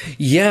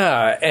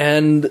 Yeah,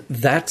 and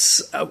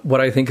that's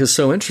what I think is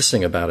so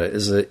interesting about it,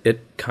 is that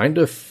it kind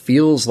of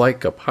feels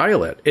like a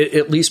pilot.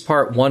 At least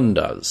Part 1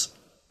 does.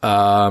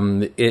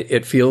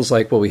 It feels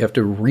like, well, we have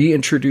to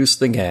reintroduce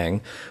the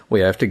gang.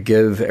 We have to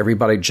give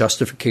everybody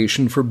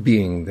justification for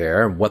being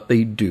there, what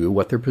they do,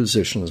 what their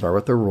positions are,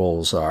 what their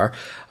roles are.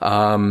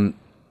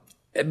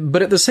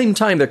 But at the same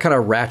time, they're kind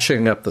of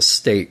ratcheting up the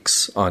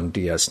stakes on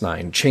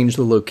DS9, change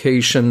the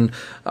location.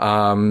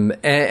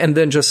 And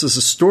then just as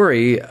a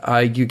story,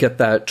 you get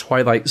that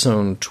Twilight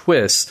Zone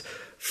twist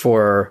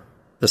for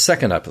the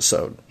second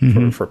episode,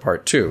 for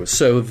part 2.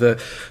 So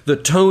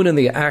the tone and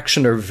the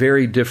action are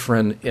very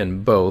different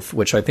in both,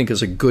 which I think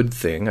is a good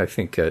thing. I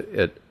think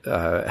it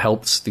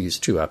helps these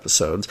 2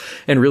 episodes.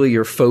 And really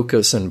your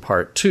focus in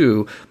part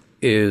 2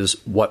 is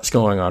what's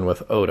going on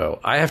with Odo.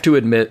 I have to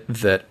admit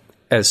that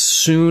as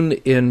soon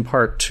in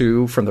part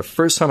 2, from the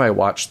first time I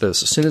watched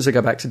this, as soon as I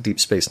got back to Deep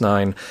Space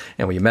Nine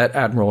and we met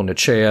Admiral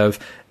Nechayev,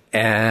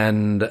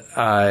 and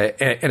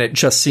it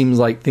just seems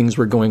like things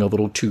were going a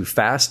little too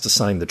fast to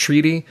sign the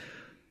treaty,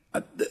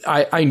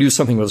 I knew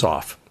something was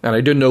off, and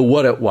I didn't know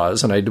what it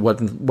was, and I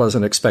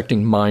wasn't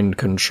expecting mind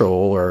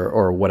control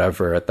or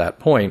whatever at that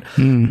point,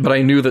 but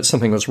I knew that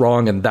something was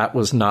wrong, and that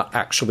was not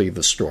actually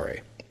the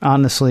story.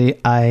 Honestly,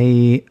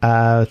 I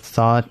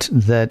thought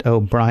that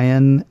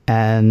O'Brien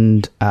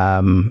and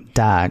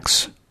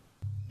Dax,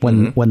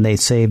 when they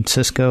saved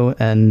Sisko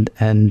and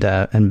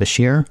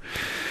Bashir,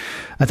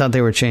 I thought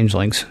they were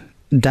changelings.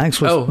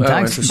 Dax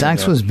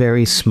was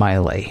very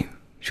smiley.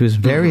 She was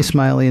very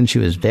smiley, and she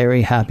was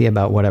very happy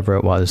about whatever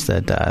it was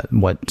that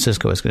what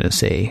Sisko was going to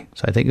see.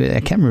 So I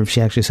can't remember if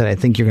she actually said, "I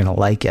think you're going to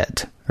like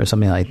it," or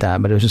something like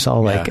that. But it was just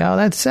all like, "Oh,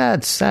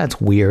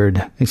 that's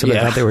weird." Except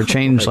I thought they were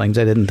changelings.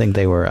 Right. I didn't think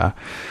they were.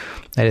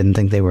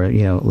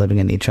 Living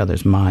in each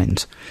other's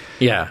minds.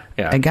 Yeah.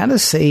 I gotta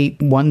say,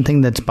 one thing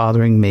that's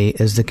bothering me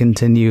is the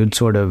continued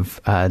sort of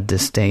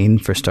disdain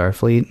for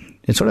Starfleet.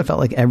 It sort of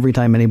felt like every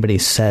time anybody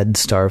said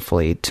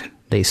Starfleet,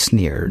 they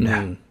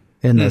sneered.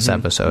 In this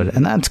episode.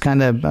 And that's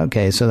kind of,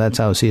 okay, so that's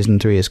how season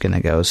 3 is going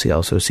to go. See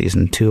also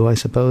season 2, I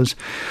suppose.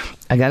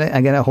 I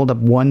gotta hold up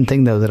one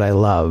thing, though, that I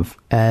love.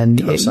 And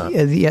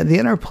the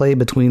interplay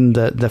between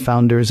the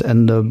founders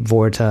and the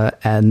Vorta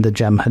and the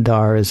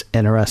Jem'Hadar is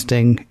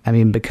interesting. I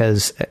mean,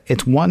 because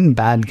it's one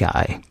bad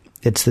guy.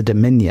 It's the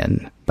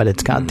Dominion, but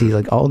it's got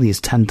all these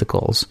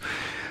tentacles.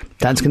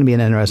 That's going to be an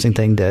interesting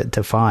thing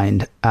to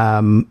find.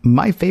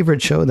 My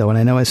favorite show, though, and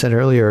I know I said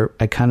earlier,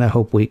 I kind of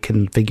hope we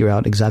can figure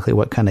out exactly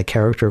what kind of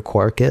character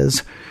Quark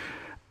is.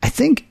 I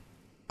think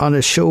on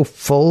a show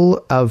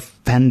full of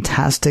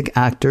fantastic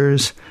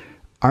actors,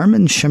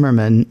 Armin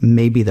Shimmerman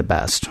may be the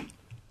best.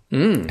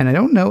 And I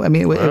don't know. I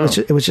mean,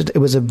 it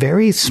was a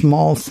very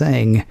small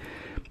thing.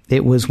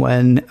 It was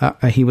when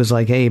he was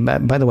like, "Hey,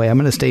 by the way, I'm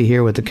going to stay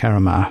here with the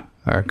Karama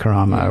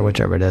or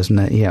whichever it is,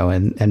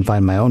 and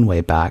find my own way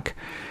back."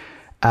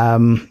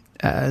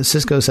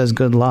 Sisko says,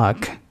 "Good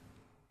luck."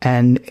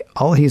 And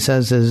all he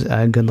says is,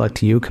 "Good luck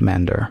to you,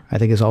 Commander," I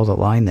think is all the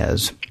line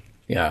is.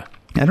 Yeah.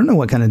 I don't know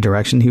what kind of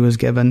direction he was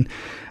given.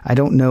 I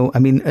don't know. I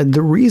mean,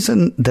 the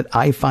reason that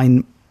I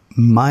find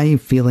my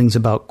feelings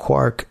about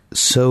Quark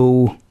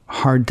so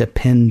hard to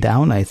pin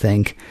down, I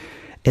think,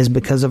 is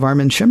because of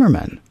Armin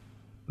Shimmerman.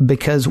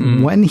 Because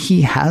when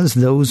he has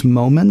those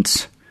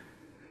moments,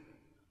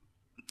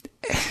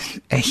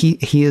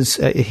 he's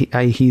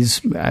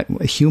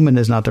human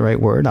is not the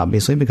right word,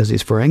 obviously, because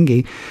he's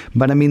Ferengi.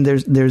 But I mean,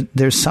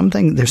 there's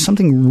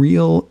something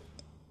real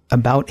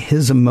about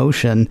his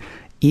emotion,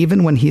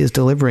 even when he is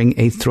delivering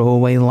a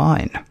throwaway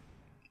line.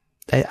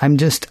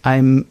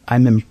 I'm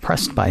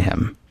impressed by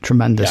him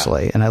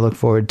tremendously, and I look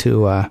forward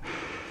to.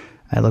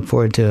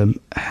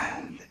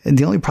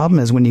 The only problem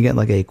is when you get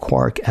like a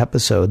Quark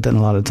episode, then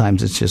a lot of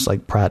times it's just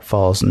like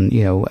pratfalls and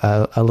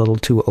a little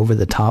too over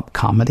the top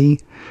comedy.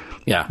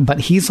 Yeah. But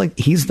he's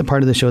the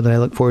part of the show that I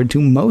look forward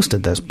to most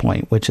at this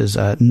point, which is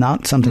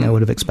not something I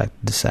would have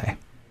expected to say.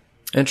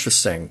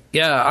 Interesting.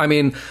 Yeah, I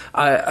mean,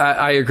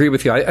 I agree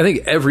with you. I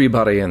think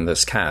everybody in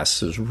this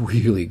cast is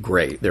really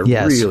great. They're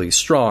really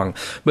strong,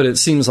 but it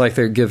seems like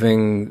they're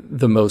giving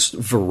the most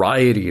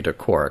variety to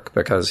Quark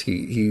because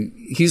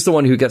he's the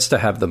one who gets to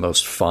have the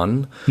most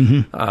fun,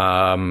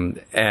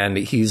 and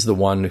he's the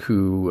one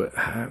who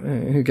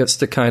gets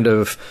to kind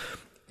of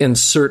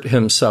insert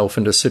himself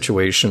into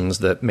situations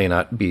that may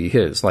not be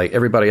his. Like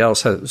everybody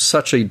else has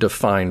such a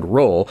defined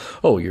role.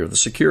 Oh, you're the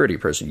security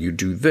person. You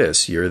do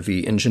this. You're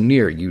the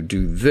engineer. You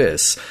do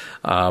this.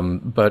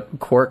 But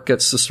Quark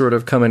gets to sort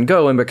of come and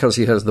go. And because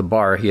he has the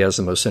bar, he has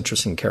the most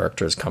interesting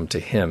characters come to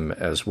him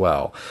as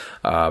well.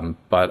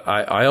 But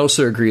I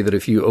also agree that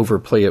if you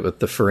overplay it with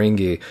the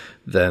Ferengi,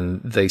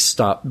 then they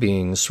stop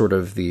being sort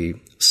of the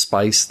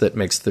spice that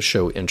makes the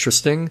show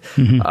interesting.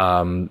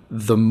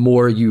 The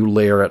more you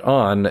layer it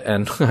on,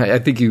 and I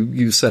think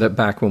you said it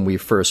back when we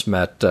first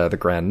met the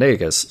Grand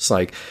Nagus, it's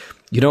like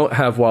you don't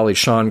have Wally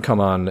Shawn come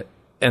on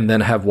and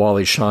then have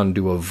Wally Shawn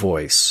do a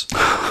voice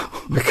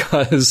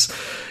because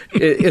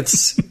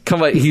it's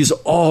come on, he's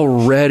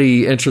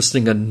already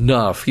interesting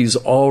enough, he's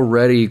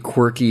already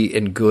quirky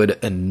and good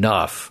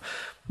enough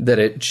that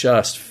it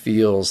just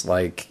feels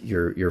like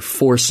you're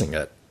forcing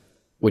it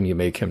when you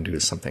make him do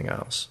something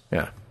else.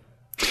 Yeah.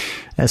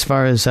 As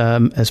far as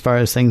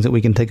things that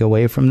we can take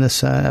away from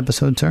this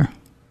episode, sir?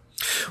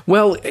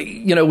 Well,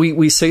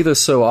 we say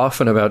this so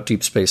often about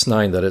Deep Space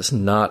Nine that it's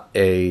not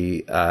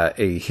a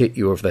hit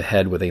you over the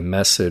head with a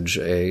message,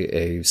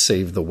 a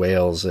save the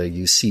whales, a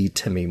you see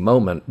Timmy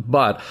moment.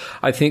 But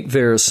I think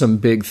there's some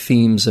big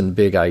themes and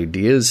big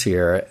ideas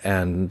here.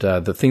 And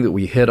the thing that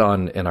we hit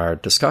on in our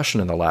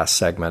discussion in the last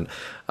segment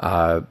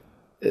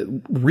it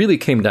really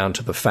came down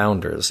to the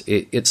founders.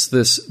 It's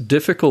this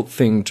difficult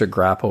thing to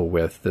grapple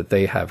with that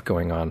they have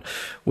going on,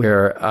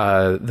 where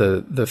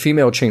the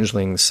female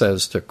changeling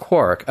says to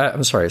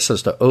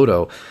says to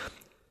Odo,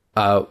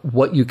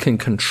 what you can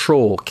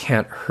control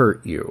can't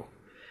hurt you.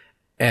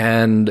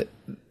 And,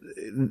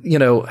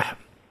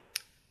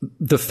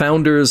 the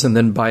founders and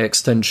then by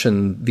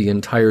extension the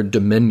entire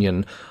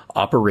Dominion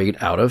operate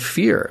out of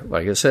fear.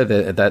 Like I said,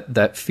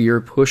 that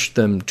fear pushed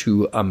them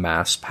to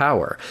amass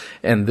power.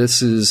 And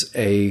this is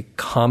a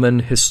common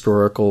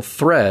historical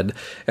thread.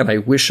 And I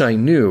wish I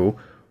knew,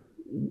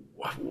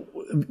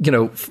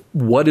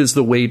 what is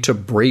the way to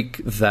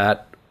break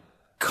that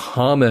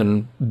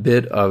common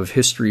bit of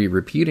history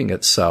repeating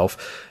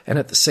itself. And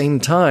at the same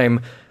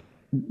time,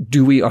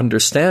 do we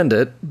understand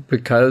it?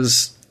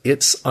 Because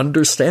it's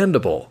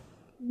understandable.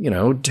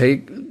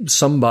 Take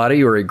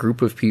somebody or a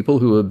group of people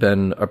who have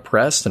been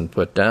oppressed and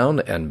put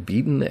down and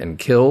beaten and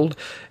killed,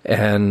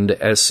 and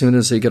as soon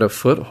as they get a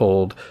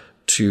foothold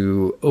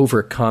to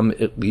overcome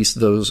at least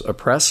those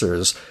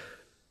oppressors,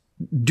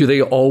 do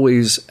they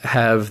always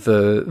have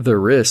the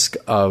risk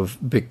of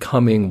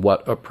becoming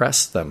what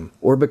oppressed them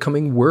or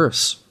becoming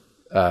worse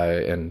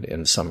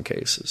in some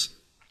cases?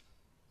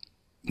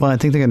 Well, I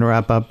think they're going to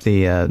wrap up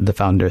the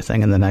founder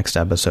thing in the next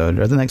episode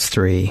or the next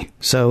 3.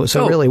 So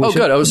really, we should,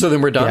 good. Oh, so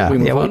then we're done. Yeah, we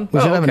move on.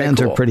 We should have an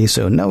answer pretty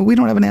soon. No, we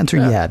don't have an answer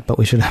yet, but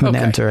we should have an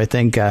answer. I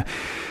think. I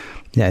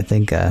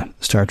think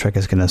Star Trek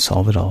is going to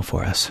solve it all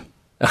for us.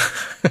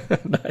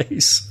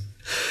 Nice.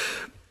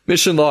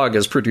 Mission Log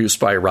is produced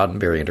by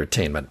Roddenberry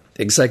Entertainment.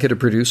 Executive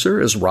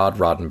producer is Rod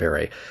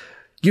Roddenberry.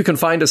 You can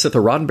find us at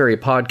the Roddenberry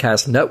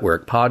Podcast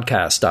Network,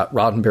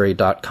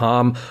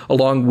 podcast.roddenberry.com,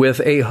 along with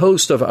a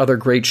host of other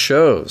great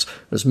shows.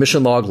 There's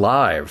Mission Log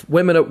Live,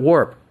 Women at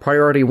Warp,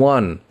 Priority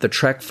One, The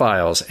Trek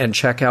Files, and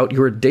check out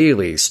your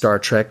daily Star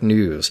Trek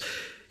news.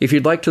 If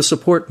you'd like to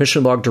support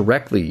Mission Log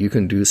directly, you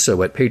can do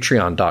so at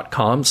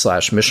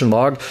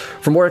patreon.com/missionlog.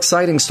 For more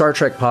exciting Star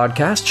Trek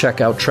podcasts, check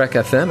out Trek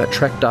FM at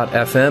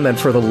trek.fm. And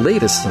for the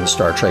latest in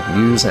Star Trek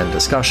news and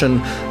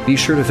discussion, be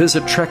sure to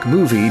visit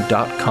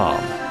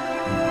trekmovie.com.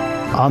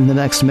 On the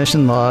next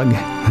Mission Log,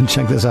 and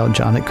check this out,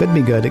 John, it could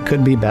be good, it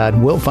could be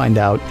bad, we'll find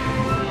out.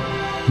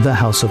 The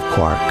House of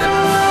Quark.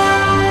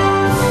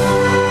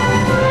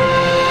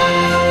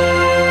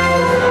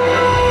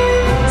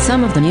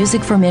 Some of the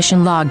music for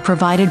Mission Log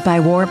provided by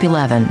Warp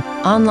 11,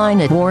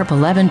 online at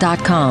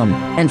warp11.com,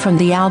 and from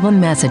the album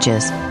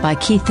Messages by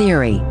Key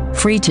Theory,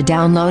 free to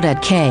download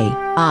at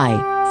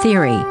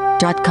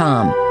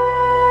kitheory.com.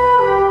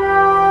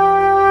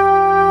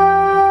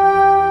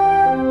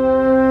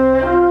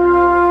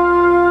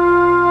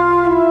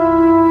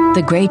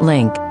 The Great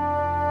Link.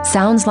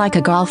 Sounds like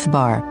a golf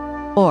bar.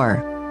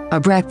 Or a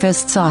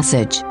breakfast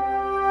sausage.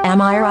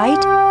 Am I right?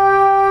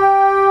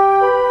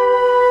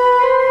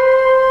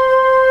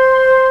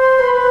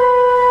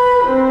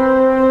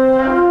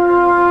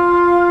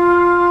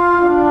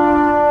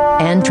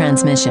 End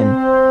transmission.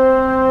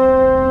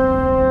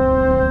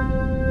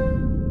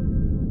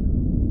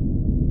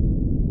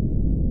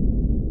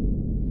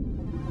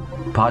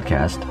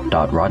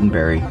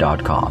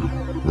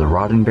 Podcast.roddenberry.com. The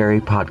Roddenberry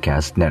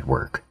Podcast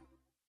Network.